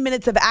 9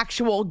 minutes of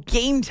actual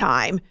game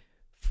time,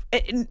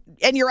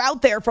 and you're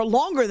out there for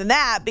longer than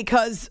that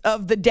because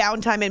of the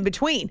downtime in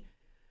between.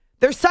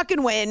 They're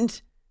sucking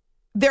wind.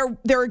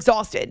 They're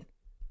exhausted.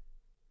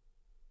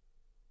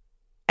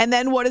 And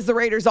then what does the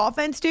Raiders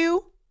offense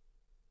do?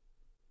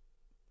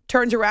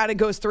 Turns around and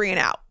goes 3 and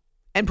out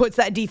and puts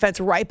that defense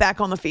right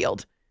back on the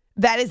field.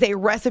 That is a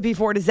recipe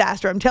for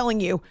disaster. I'm telling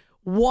you,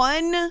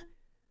 one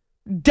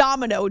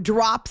domino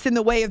drops in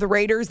the way of the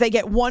Raiders. They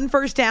get 1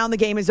 first down, the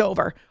game is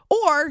over.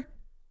 Or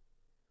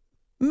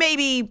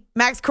maybe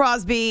Max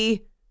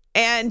Crosby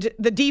and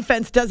the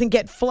defense doesn't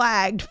get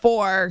flagged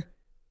for,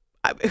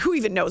 who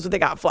even knows what they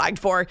got flagged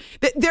for?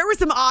 There were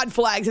some odd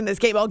flags in this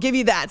game, I'll give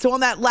you that. So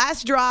on that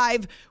last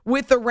drive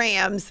with the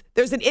Rams,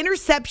 there's an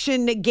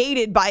interception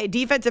negated by a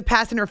defensive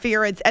pass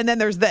interference, and then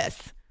there's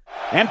this.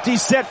 Empty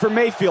set for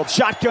Mayfield,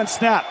 shotgun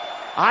snap,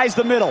 eyes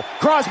the middle,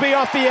 Crosby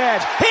off the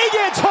edge, he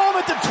gets home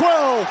at the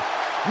 12.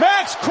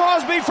 Max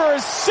Crosby for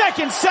his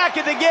 2nd sack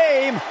of the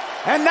game,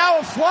 and now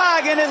a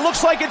flag, and it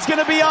looks like it's going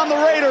to be on the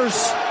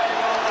Raiders.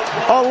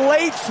 A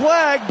late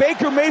flag,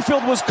 Baker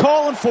Mayfield was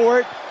calling for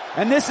it.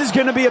 And this is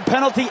going to be a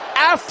penalty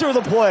after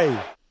the play.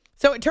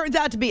 So it turns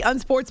out to be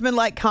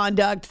unsportsmanlike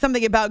conduct,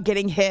 something about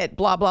getting hit,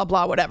 blah, blah,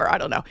 blah, whatever. I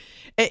don't know.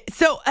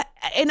 So,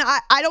 and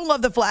I don't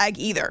love the flag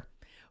either.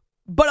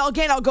 But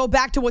again, I'll go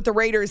back to what the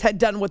Raiders had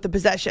done with the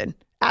possession.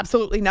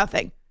 Absolutely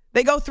nothing.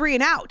 They go 3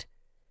 and out.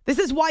 This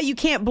is why you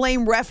can't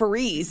blame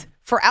referees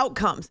for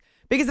outcomes.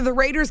 Because if the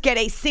Raiders get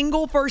a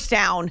single first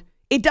down,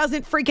 it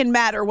doesn't freaking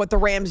matter what the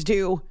Rams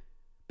do.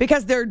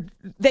 Because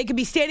they could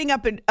be standing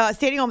on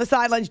the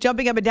sidelines,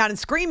 jumping up and down and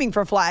screaming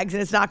for flags,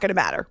 and it's not going to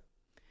matter.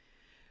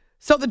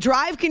 So the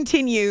drive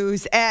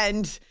continues,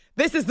 and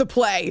this is the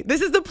play.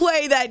 This is the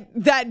play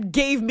that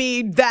gave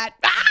me that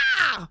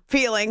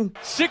feeling.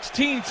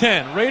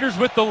 16-10, Raiders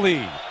with the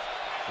lead.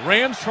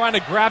 Rams trying to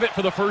grab it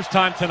for the first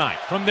time tonight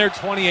from their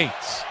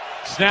 28s.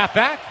 Snap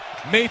back,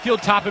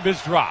 Mayfield top of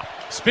his drop.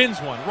 Spins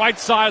one, right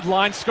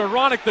sideline,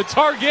 Skoranek the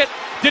target.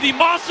 Did he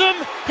moss him?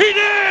 He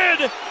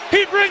did!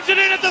 He brings it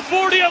in at the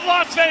 40 of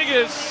Las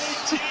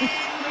Vegas.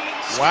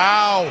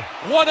 Wow.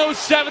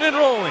 107 and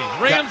rolling.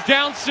 Rams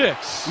down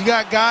 6. You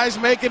got guys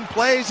making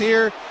plays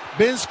here.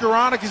 Ben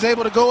Skoranek is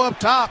able to go up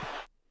top.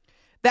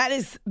 That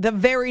is the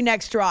very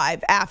next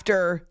drive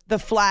after the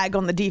flag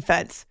on the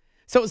defense.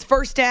 So it was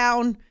first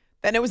down,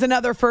 then it was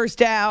another first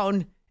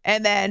down,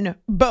 and then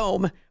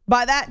boom.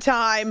 By that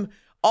time,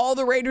 all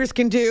the Raiders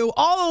can do,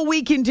 all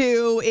we can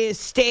do is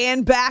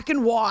stand back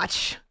and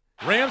watch.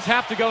 Rams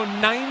have to go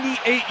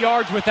 98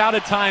 yards without a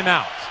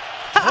timeout.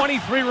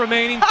 23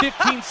 remaining,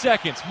 15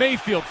 seconds.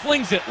 Mayfield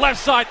flings it left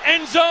side,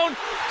 end zone.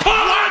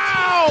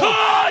 Caught!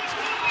 Wow.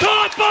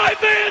 Caught by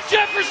Van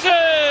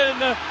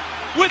Jefferson!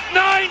 With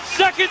 9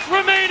 seconds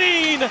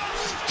remaining.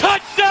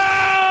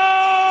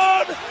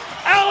 Touchdown,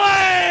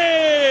 LA!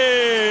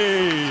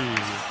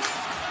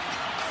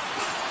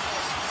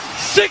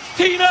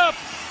 16 up,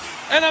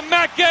 and a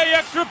Matt Gay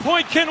extra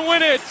point can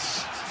win it.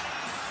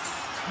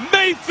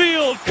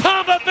 Mayfield,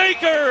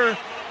 Baker,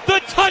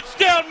 the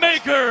touchdown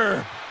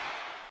maker.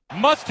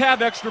 Must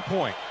have extra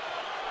point.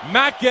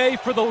 Matt Gay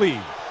for the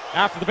lead.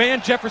 After the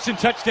Van Jefferson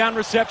touchdown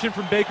reception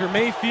from Baker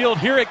Mayfield,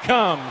 here it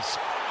comes.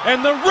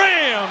 And the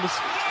Rams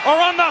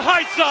are on the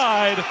high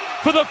side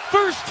for the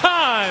first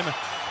time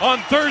on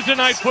Thursday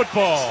Night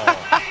Football.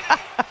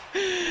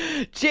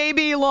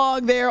 JB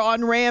Long there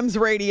on Rams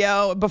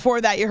radio.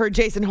 Before that, you heard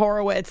Jason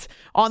Horowitz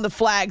on the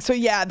flag. So,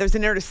 yeah, there's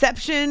an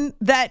interception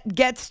that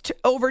gets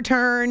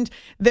overturned.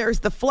 There's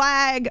the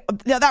flag.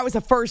 Now, that was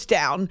a first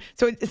down,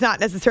 so it's not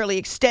necessarily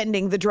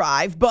extending the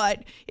drive,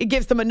 but it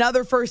gives them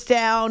another first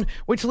down,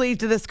 which leads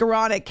to the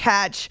Skoranek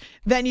catch.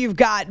 Then you've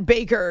got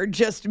Baker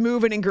just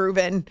moving and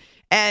grooving,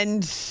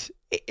 and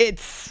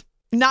it's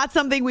not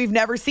something we've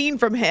never seen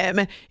from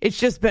him. It's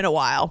just been a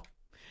while.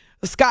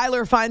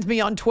 Skylar finds me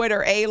on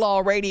Twitter, A-Law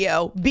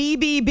Radio.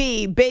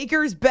 BBB,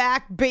 Baker's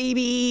back,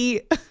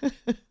 baby.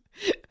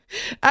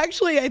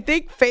 Actually, I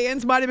think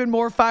fans might have been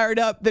more fired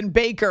up than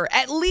Baker,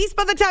 at least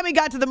by the time he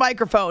got to the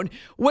microphone.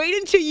 Wait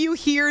until you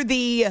hear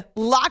the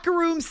locker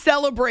room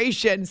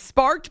celebration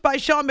sparked by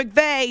Sean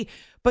McVay,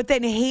 but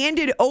then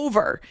handed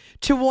over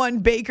to one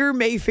Baker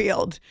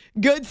Mayfield.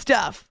 Good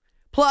stuff.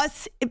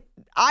 Plus,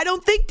 I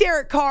don't think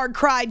Derek Carr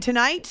cried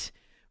tonight.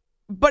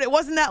 But it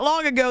wasn't that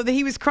long ago that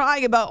he was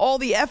crying about all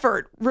the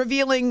effort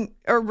resulting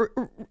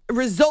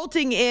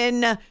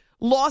in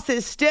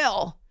losses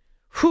still.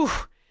 Whew.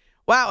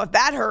 Wow, if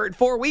that hurt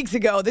 4 weeks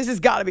ago, this has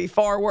got to be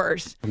far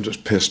worse. I'm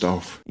just pissed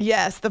off.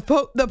 Yes, the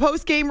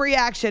post-game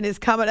reaction is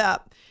coming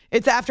up.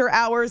 It's After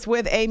Hours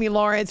with Amy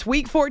Lawrence.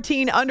 Week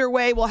 14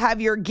 underway. We'll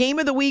have your Game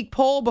of the Week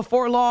poll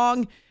before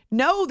long.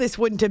 No, this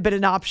wouldn't have been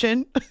an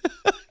option.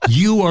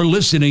 You are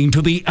listening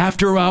to the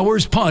After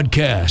Hours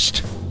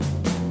podcast.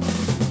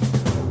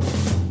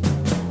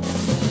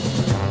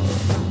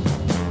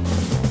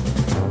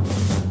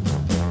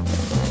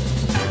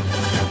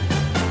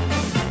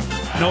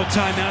 No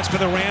timeouts for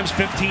the Rams.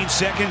 15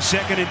 seconds.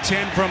 2nd and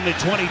 10 from the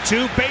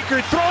 22.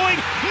 Baker throwing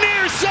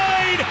near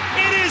side.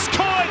 It is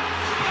caught.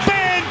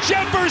 Van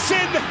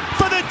Jefferson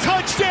for the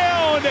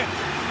touchdown.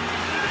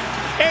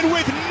 And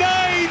with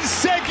 9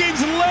 seconds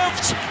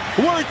left,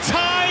 we're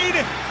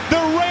tied.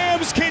 The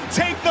Rams can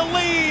take the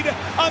lead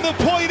on the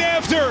point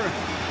after.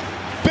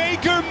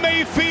 Baker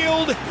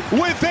Mayfield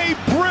with a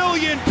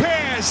brilliant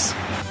pass.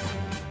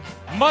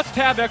 Must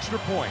have extra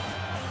point.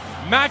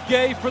 Matt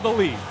Gay for the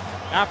lead.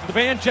 After the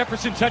Van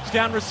Jefferson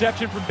touchdown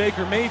reception from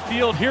Baker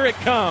Mayfield, here it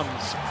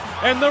comes.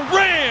 And the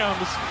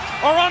Rams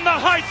are on the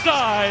high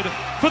side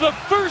for the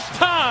first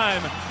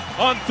time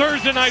on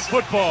Thursday Night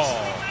Football.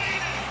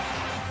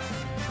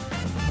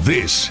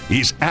 This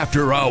is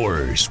After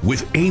Hours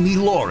with Amy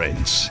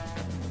Lawrence.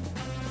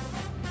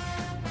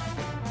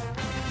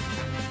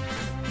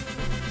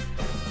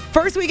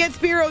 First, we get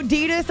Spiro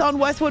Dedes on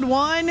Westwood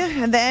One,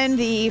 and then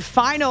the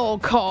final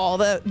call,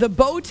 the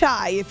bow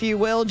tie, if you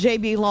will,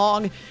 JB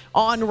Long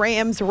on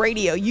Rams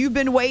radio. You've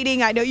been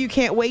waiting. I know you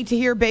can't wait to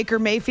hear Baker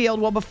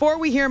Mayfield. Well, before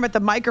we hear him at the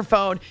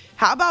microphone,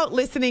 how about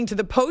listening to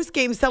the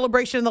post-game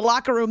celebration in the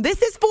locker room?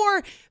 This is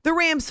for the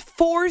Rams'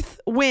 4th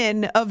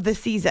win of the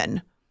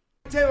season.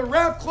 Taylor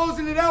Rapp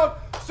closing it out.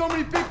 So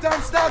many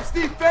big-time stops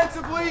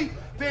defensively.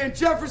 Van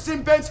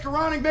Jefferson, Ben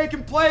Skoranek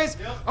making plays.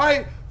 All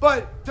right,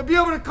 but to be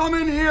able to come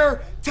in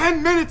here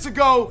 10 minutes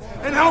ago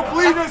and help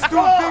lead us to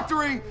a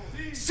victory.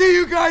 See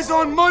you guys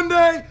on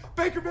Monday.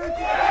 Baker Mayfield.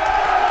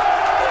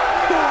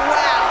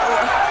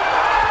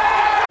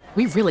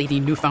 We really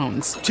need new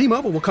phones.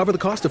 T-Mobile will cover the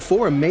cost of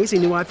 4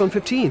 amazing new iPhone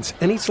 15s,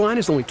 and each line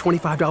is only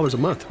 $25 a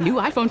month. New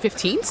iPhone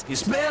 15s?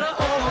 It's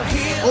better over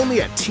here.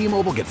 Only at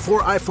T-Mobile, get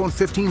 4 iPhone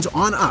 15s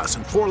on us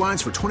and 4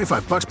 lines for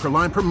 $25 per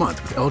line per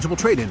month with eligible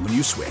trade-in when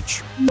you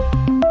switch.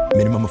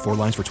 Minimum of 4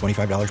 lines for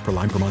 $25 per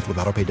line per month with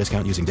autopay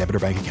discount using debit or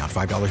bank account.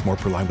 $5 more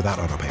per line without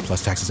autopay,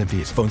 plus taxes and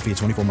fees. Phone fee at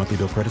 24 monthly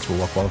bill credits for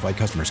well-qualified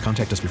customers.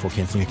 Contact us before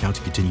canceling account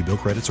to continue bill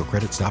credits or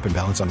credit stop and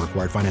balance on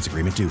required finance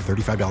agreement due.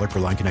 $35 per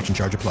line connection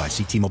charge applies.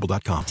 See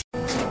T-Mobile.com.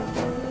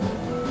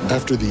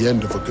 After the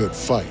end of a good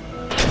fight,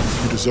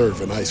 you deserve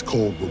an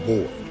ice-cold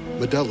reward.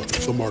 Modelo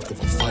is the mark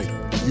of a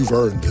fighter. You've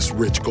earned this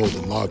rich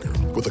golden lager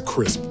with a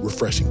crisp,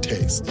 refreshing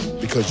taste.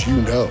 Because you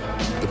know,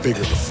 the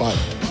bigger the fight,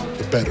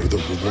 the better the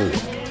reward.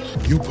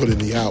 You put in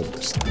the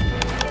hours,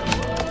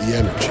 the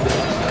energy,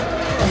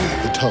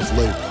 the tough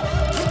labor.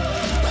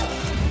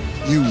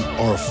 You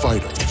are a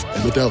fighter,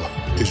 and Modelo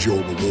is your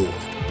reward.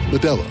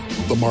 Modelo,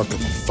 the mark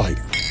of a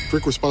fighter.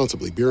 Drink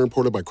responsibly. Beer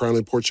imported by Crown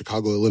Imports,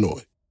 Chicago,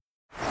 Illinois.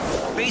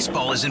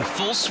 Baseball is in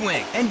full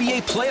swing.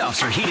 NBA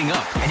playoffs are heating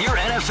up, and your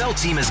NFL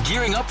team is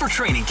gearing up for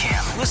training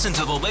camp. Listen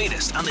to the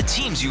latest on the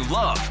teams you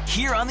love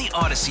here on the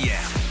Odyssey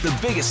app. The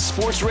biggest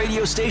sports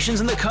radio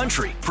stations in the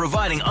country,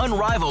 providing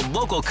unrivaled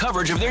local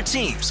coverage of their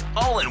teams,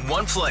 all in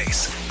one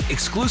place.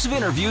 Exclusive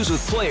interviews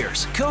with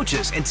players,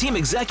 coaches, and team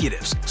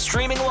executives,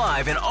 streaming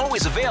live and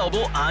always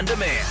available on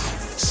demand.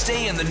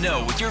 Stay in the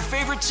know with your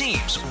favorite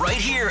teams right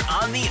here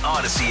on the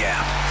Odyssey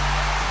app.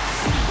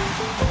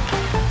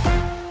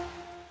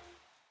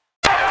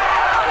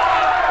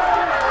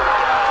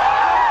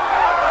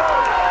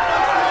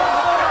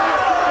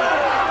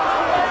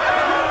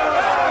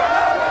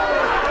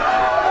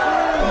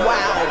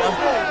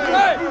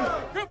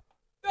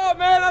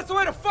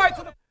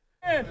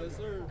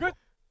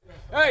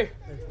 Hey,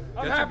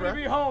 I'm happy to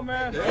be home,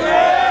 man.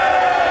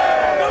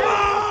 Yeah! Come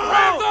on!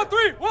 Rams on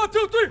 3. 1,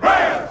 2, 3.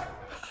 Rams!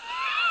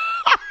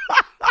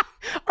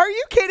 Are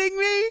you kidding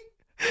me?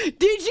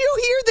 Did you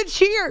hear the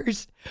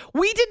cheers?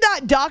 We did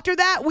not doctor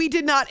that. We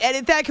did not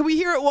edit that. Can we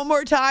hear it one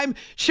more time?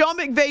 Sean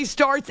McVay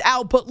starts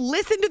out, but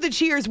listen to the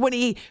cheers when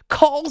he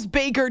calls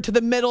Baker to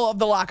the middle of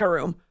the locker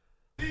room.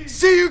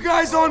 See you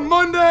guys on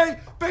Monday.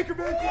 Baker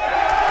Mayfield.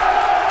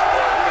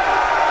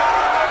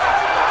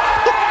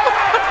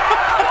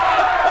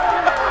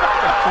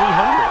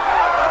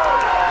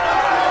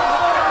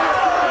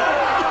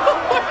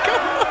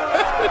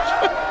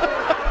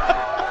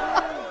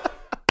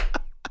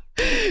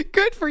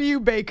 Good for you,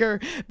 Baker.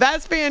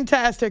 That's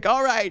fantastic.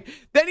 All right.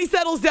 Then he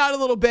settles down a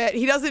little bit.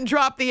 He doesn't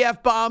drop the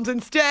F-bombs.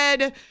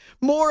 Instead,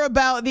 more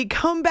about the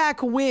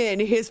comeback win,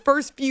 his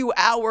first few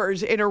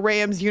hours in a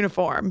Rams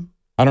uniform.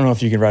 I don't know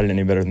if you can write it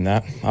any better than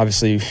that.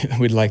 Obviously,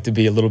 we'd like to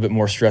be a little bit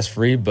more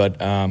stress-free, but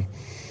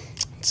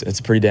it's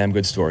a pretty damn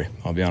good story,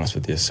 I'll be honest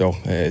with you. So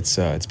it's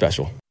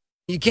special.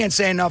 You can't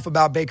say enough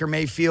about Baker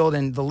Mayfield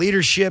and the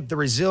leadership, the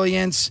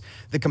resilience,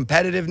 the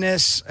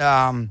competitiveness,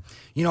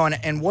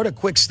 and what a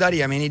quick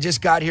study. I mean, he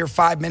just got here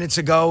 5 minutes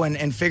ago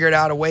and figured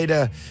out a way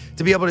to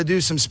be able to do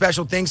some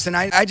special things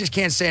tonight. I just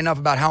can't say enough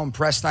about how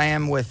impressed I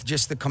am with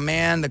just the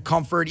command, the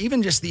comfort,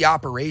 even just the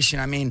operation.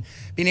 I mean,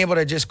 being able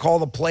to just call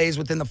the plays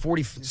within the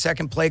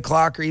 40-second play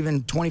clock or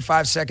even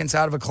 25 seconds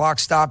out of a clock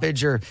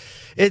stoppage.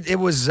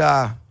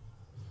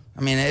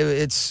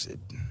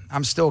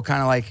 I'm still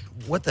kind of like,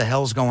 what the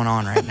hell's going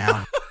on right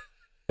now?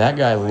 That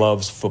guy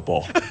loves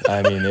football.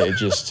 I mean,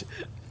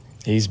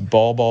 he's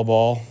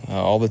ball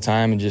all the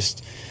time, and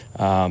just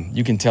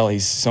you can tell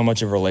he's so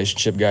much of a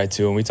relationship guy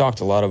too. And we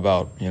talked a lot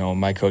about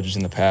my coaches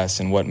in the past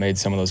and what made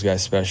some of those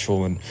guys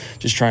special, and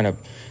just trying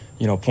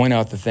to point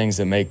out the things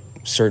that make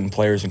certain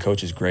players and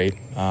coaches great,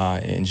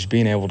 and just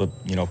being able to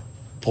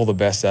pull the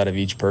best out of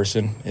each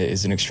person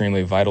is an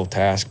extremely vital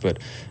task.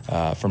 But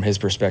from his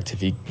perspective,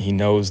 he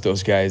knows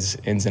those guys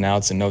ins and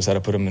outs and knows how to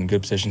put them in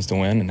good positions to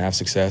win and have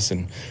success.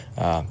 And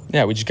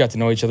we just got to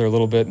know each other a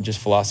little bit, just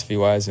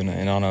philosophy-wise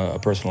and on a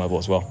personal level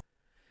as well.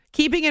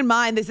 Keeping in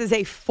mind, this is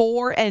a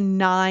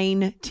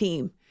 4-9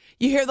 team.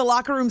 You hear the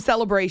locker room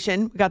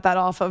celebration. We got that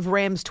off of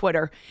Rams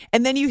Twitter.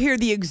 And then you hear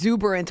the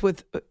exuberance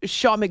with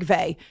Sean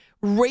McVay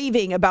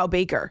raving about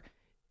Baker.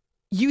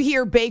 You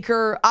hear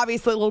Baker,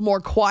 obviously a little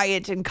more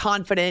quiet and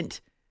confident,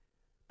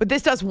 but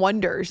this does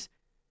wonders.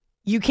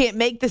 You can't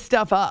make this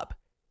stuff up,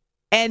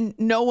 and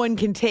no one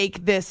can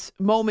take this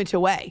moment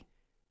away.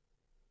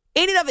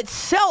 In and of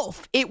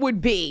itself, it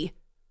would be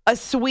a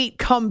sweet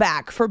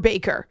comeback for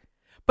Baker.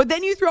 But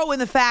then you throw in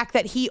the fact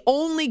that he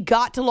only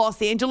got to Los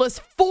Angeles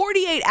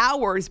 48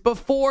 hours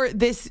before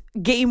this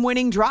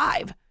game-winning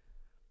drive.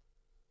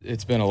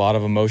 It's been a lot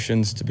of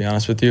emotions, to be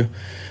honest with you.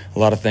 A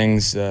lot of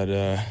things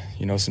that,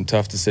 some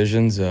tough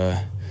decisions. But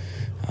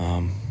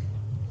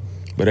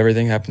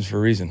everything happens for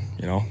a reason,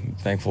 I'm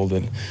thankful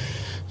that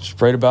just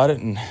prayed about it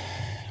and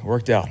it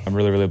worked out. I'm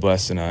really, really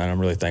blessed, and I'm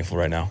really thankful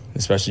right now,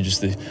 especially just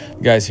the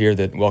guys here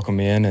that welcome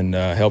me in and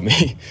help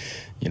me,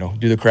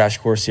 do the crash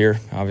course here.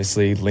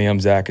 Obviously,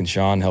 Liam, Zach, and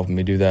Sean helping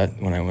me do that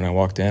when I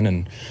walked in,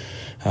 and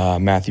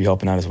Matthew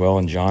helping out as well,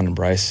 and John and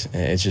Bryce.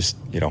 It's just,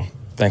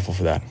 thankful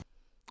for that.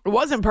 It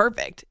wasn't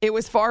perfect. It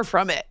was far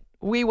from it.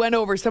 We went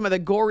over some of the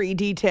gory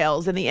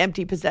details in the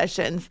empty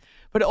possessions,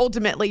 but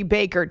ultimately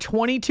Baker,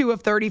 22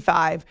 of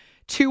 35,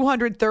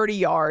 230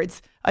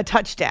 yards, a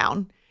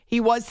touchdown. He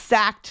was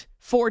sacked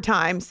 4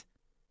 times.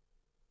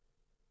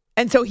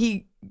 And so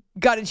he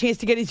got a chance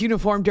to get his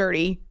uniform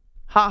dirty.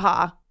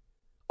 Ha.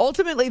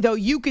 Ultimately, though,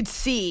 you could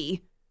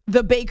see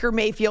the Baker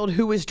Mayfield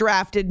who was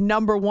drafted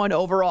number 1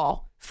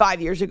 overall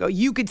 5 years ago.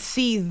 You could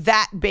see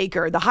that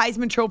Baker, the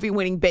Heisman Trophy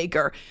winning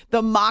Baker,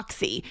 the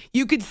moxie.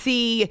 You could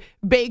see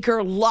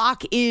Baker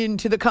lock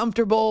into the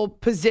comfortable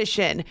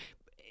position.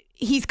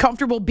 He's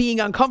comfortable being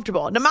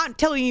uncomfortable. And I'm not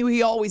telling you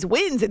he always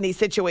wins in these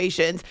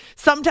situations.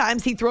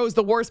 Sometimes he throws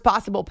the worst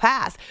possible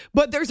pass.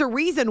 But there's a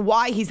reason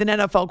why he's an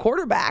NFL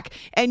quarterback.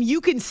 And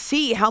you can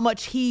see how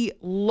much he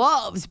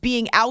loves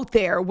being out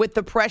there with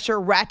the pressure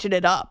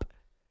ratcheted up.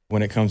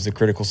 When it comes to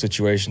critical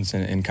situations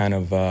and kind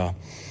of,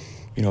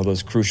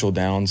 those crucial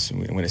downs,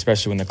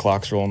 especially when the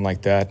clock's rolling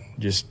like that,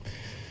 just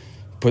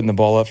putting the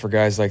ball up for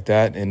guys like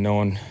that and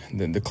knowing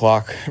the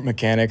clock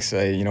mechanics.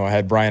 I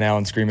had Brian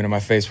Allen screaming in my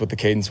face what the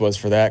cadence was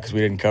for that because we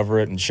didn't cover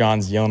it, and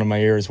Sean's yelling in my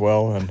ear as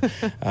well. And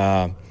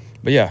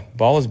but yeah,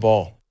 ball is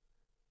ball.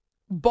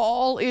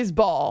 Ball is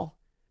ball.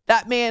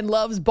 That man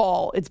loves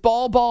ball. It's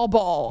ball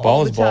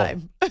all the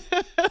time.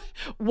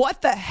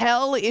 What the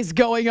hell is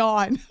going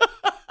on?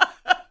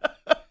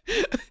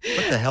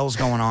 What the hell's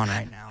going on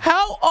right now?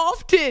 How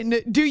often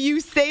do you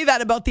say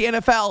that about the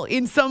NFL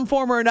in some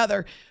form or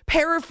another?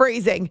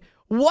 Paraphrasing,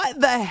 what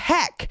the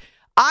heck?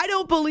 I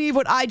don't believe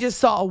what I just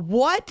saw.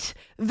 What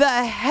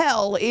the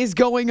hell is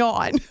going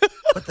on?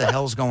 What the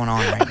hell's going on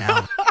right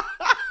now?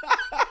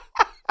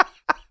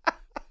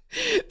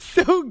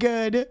 So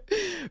good.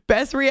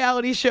 Best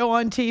reality show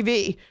on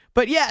TV.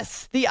 But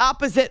yes, the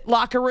opposite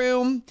locker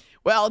room.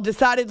 Well,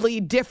 decidedly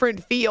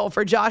different feel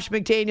for Josh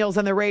McDaniels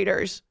and the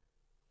Raiders.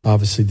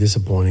 Obviously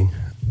disappointing,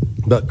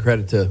 but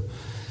credit to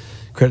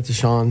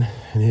Sean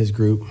and his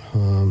group.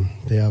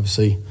 They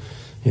obviously,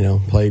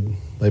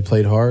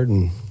 played hard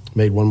and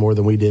made one more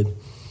than we did.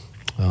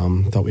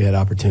 Thought we had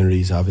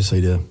opportunities,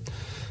 obviously, to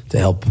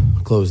help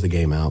close the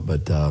game out,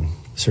 but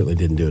certainly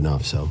didn't do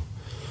enough. So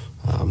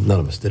none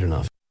of us did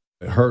enough.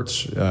 It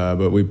hurts,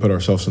 but we put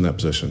ourselves in that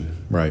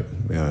position, right?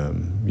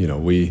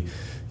 We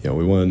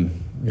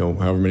won,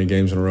 however many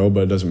games in a row,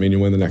 but it doesn't mean you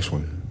win the next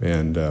one.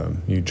 And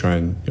you try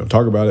and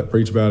talk about it,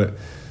 preach about it,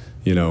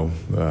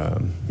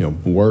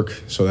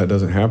 work so that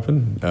doesn't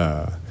happen.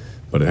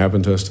 But it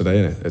happened to us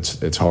today, and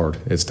it's hard,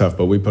 it's tough.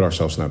 But we put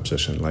ourselves in that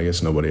position, like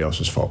it's nobody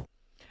else's fault.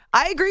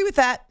 I agree with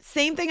that.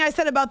 Same thing I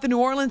said about the New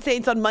Orleans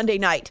Saints on Monday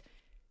night.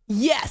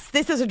 Yes,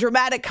 this is a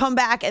dramatic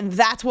comeback, and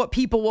that's what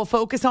people will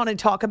focus on and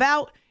talk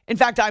about. In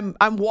fact,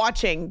 I'm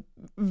watching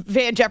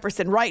Van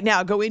Jefferson right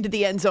now go into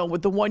the end zone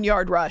with the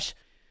 1-yard rush.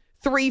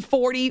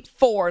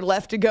 3:44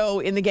 left to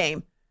go in the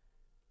game.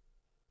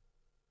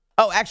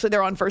 Oh, actually,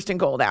 they're on 1st and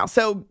goal now,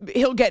 so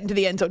he'll get into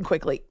the end zone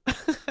quickly.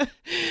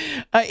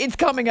 It's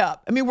coming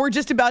up. I mean, we're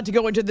just about to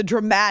go into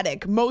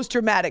the most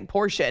dramatic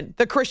portion,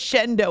 the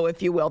crescendo,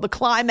 if you will, the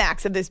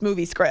climax of this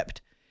movie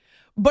script.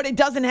 But it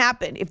doesn't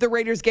happen if the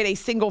Raiders get a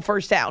single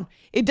first down.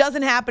 It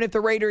doesn't happen if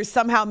the Raiders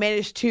somehow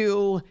manage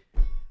to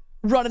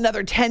run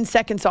another 10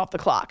 seconds off the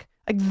clock.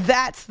 Like,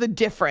 that's the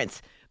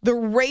difference. The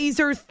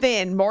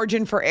razor-thin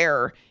margin for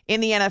error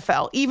in the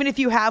NFL, even if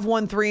you have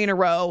won 3 in a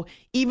row,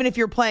 even if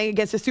you're playing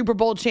against a Super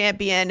Bowl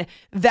champion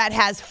that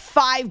has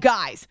 5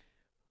 guys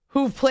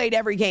who've played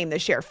every game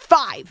this year.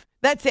 5.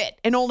 That's it.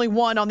 And only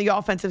 1 on the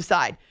offensive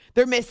side.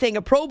 They're missing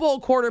a Pro Bowl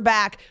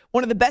quarterback,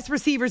 one of the best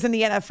receivers in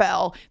the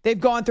NFL. They've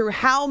gone through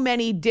how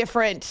many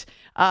different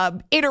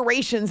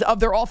iterations of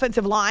their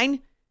offensive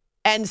line,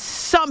 and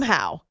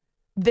somehow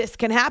this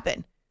can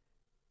happen.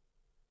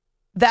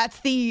 That's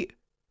the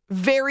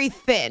very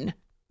thin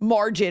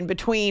margin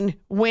between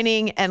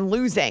winning and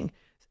losing.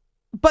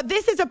 But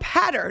this is a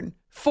pattern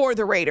for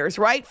the Raiders,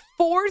 right?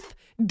 4th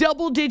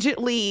double-digit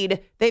lead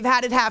they've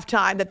had at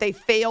halftime that they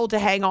failed to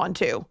hang on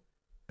to.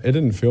 It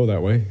didn't feel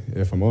that way,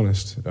 if I'm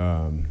honest. It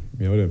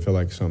didn't feel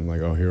like something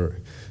like, here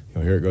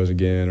it goes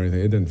again or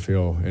anything. It didn't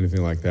feel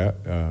anything like that.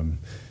 At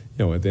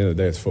the end of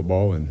the day, it's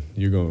football, and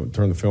you're going to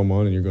turn the film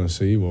on and you're going to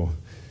see,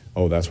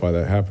 that's why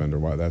that happened,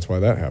 or that's why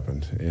that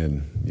happened.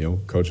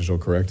 And, coaches will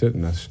correct it,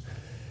 and that's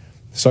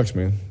sucks,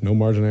 man. No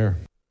margin of error.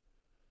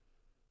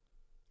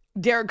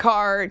 Derek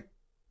Carr,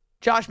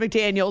 Josh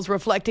McDaniels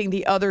reflecting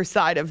the other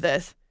side of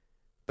this.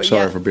 But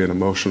sorry for being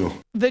emotional.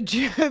 The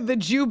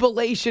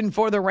jubilation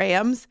for the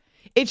Rams,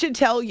 it should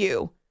tell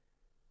you,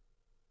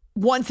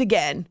 once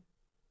again,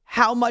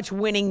 how much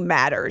winning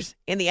matters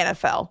in the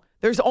NFL.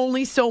 There's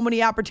only so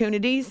many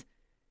opportunities.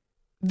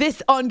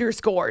 This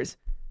underscores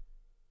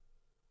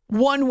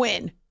one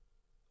win.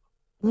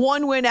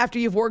 One win after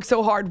you've worked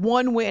so hard.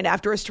 One win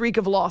after a streak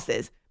of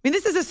losses. I mean,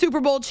 this is a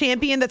Super Bowl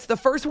champion that's the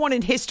first one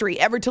in history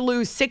ever to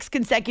lose 6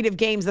 consecutive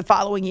games the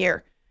following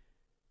year.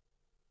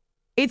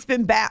 It's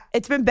been bad.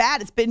 It's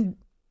been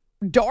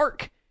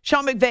dark.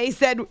 Sean McVay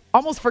said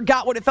almost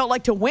forgot what it felt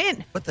like to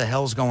win. What the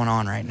hell's going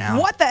on right now?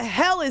 What the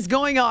hell is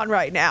going on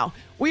right now?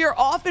 We are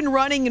off and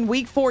running in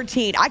week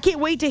 14. I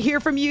can't wait to hear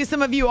from you.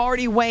 Some of you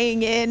already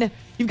weighing in.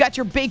 You've got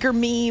your Baker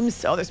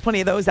memes. Oh, there's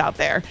plenty of those out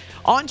there.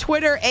 On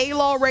Twitter,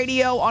 A-Law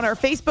Radio, on our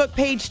Facebook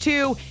page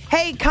too.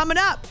 Hey, coming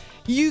up,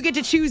 you get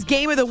to choose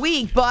Game of the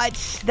Week, but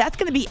that's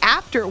going to be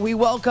after we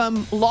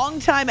welcome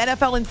longtime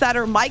NFL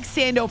insider Mike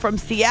Sando from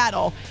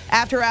Seattle,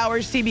 After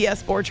Hours CBS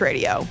Sports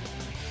Radio.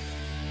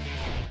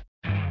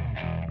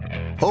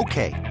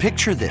 Okay,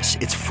 picture this.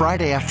 It's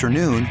Friday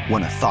afternoon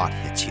when a thought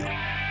hits you.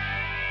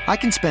 I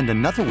can spend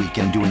another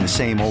weekend doing the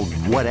same old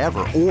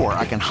whatever, or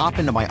I can hop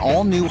into my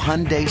all-new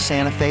Hyundai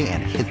Santa Fe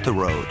and hit the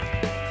road.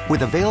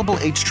 With available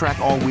H-Track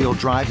all-wheel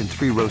drive and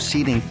 3-row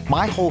seating,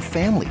 my whole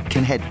family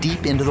can head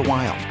deep into the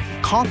wild.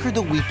 Conquer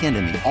the weekend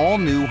in the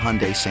all-new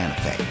Hyundai Santa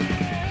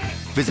Fe.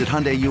 Visit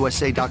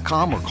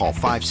HyundaiUSA.com or call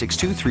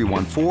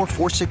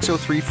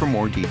 562-314-4603 for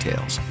more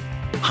details.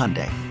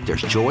 Hyundai,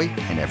 there's joy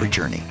in every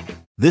journey.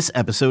 This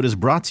episode is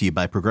brought to you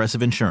by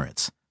Progressive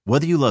Insurance.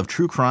 Whether you love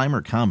true crime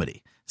or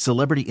comedy,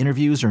 celebrity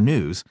interviews or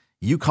news,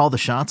 you call the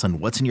shots on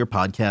what's in your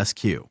podcast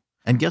queue.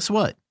 And guess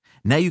what?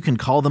 Now you can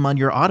call them on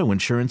your auto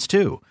insurance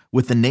too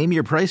with the Name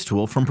Your Price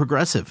tool from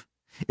Progressive.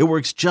 It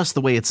works just the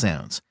way it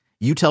sounds.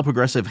 You tell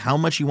Progressive how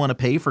much you want to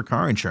pay for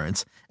car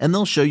insurance, and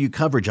they'll show you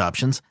coverage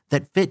options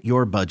that fit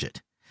your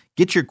budget.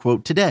 Get your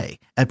quote today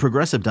at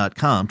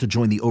Progressive.com to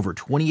join the over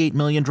 28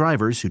 million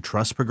drivers who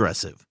trust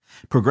Progressive.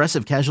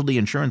 Progressive Casualty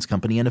Insurance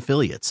Company and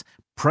Affiliates.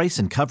 Price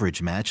and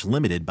coverage match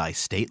limited by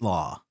state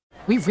law.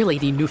 We really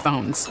need new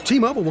phones.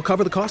 T-Mobile will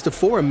cover the cost of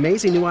 4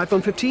 amazing new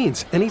iPhone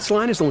 15s, and each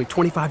line is only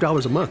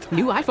 $25 a month.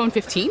 New iPhone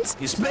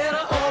 15s? It's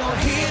better over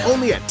here.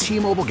 Only at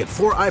T-Mobile, get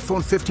 4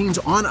 iPhone 15s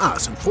on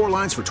us and 4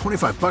 lines for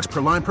 $25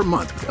 per line per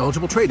month with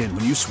eligible trade-in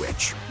when you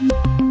switch.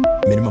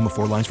 Minimum of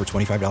 4 lines for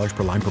 $25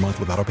 per line per month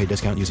with autopay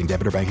discount using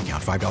debit or bank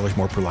account. $5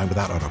 more per line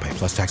without autopay,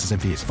 plus taxes and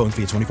fees. Phone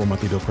fee at 24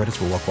 monthly bill credits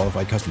for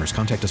well-qualified customers.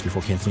 Contact us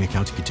before canceling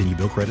account to continue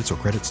bill credits or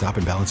credit stop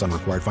and balance on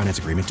required finance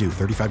agreement due.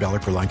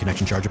 $35 per line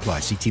connection charge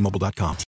applies. See T-Mobile.com.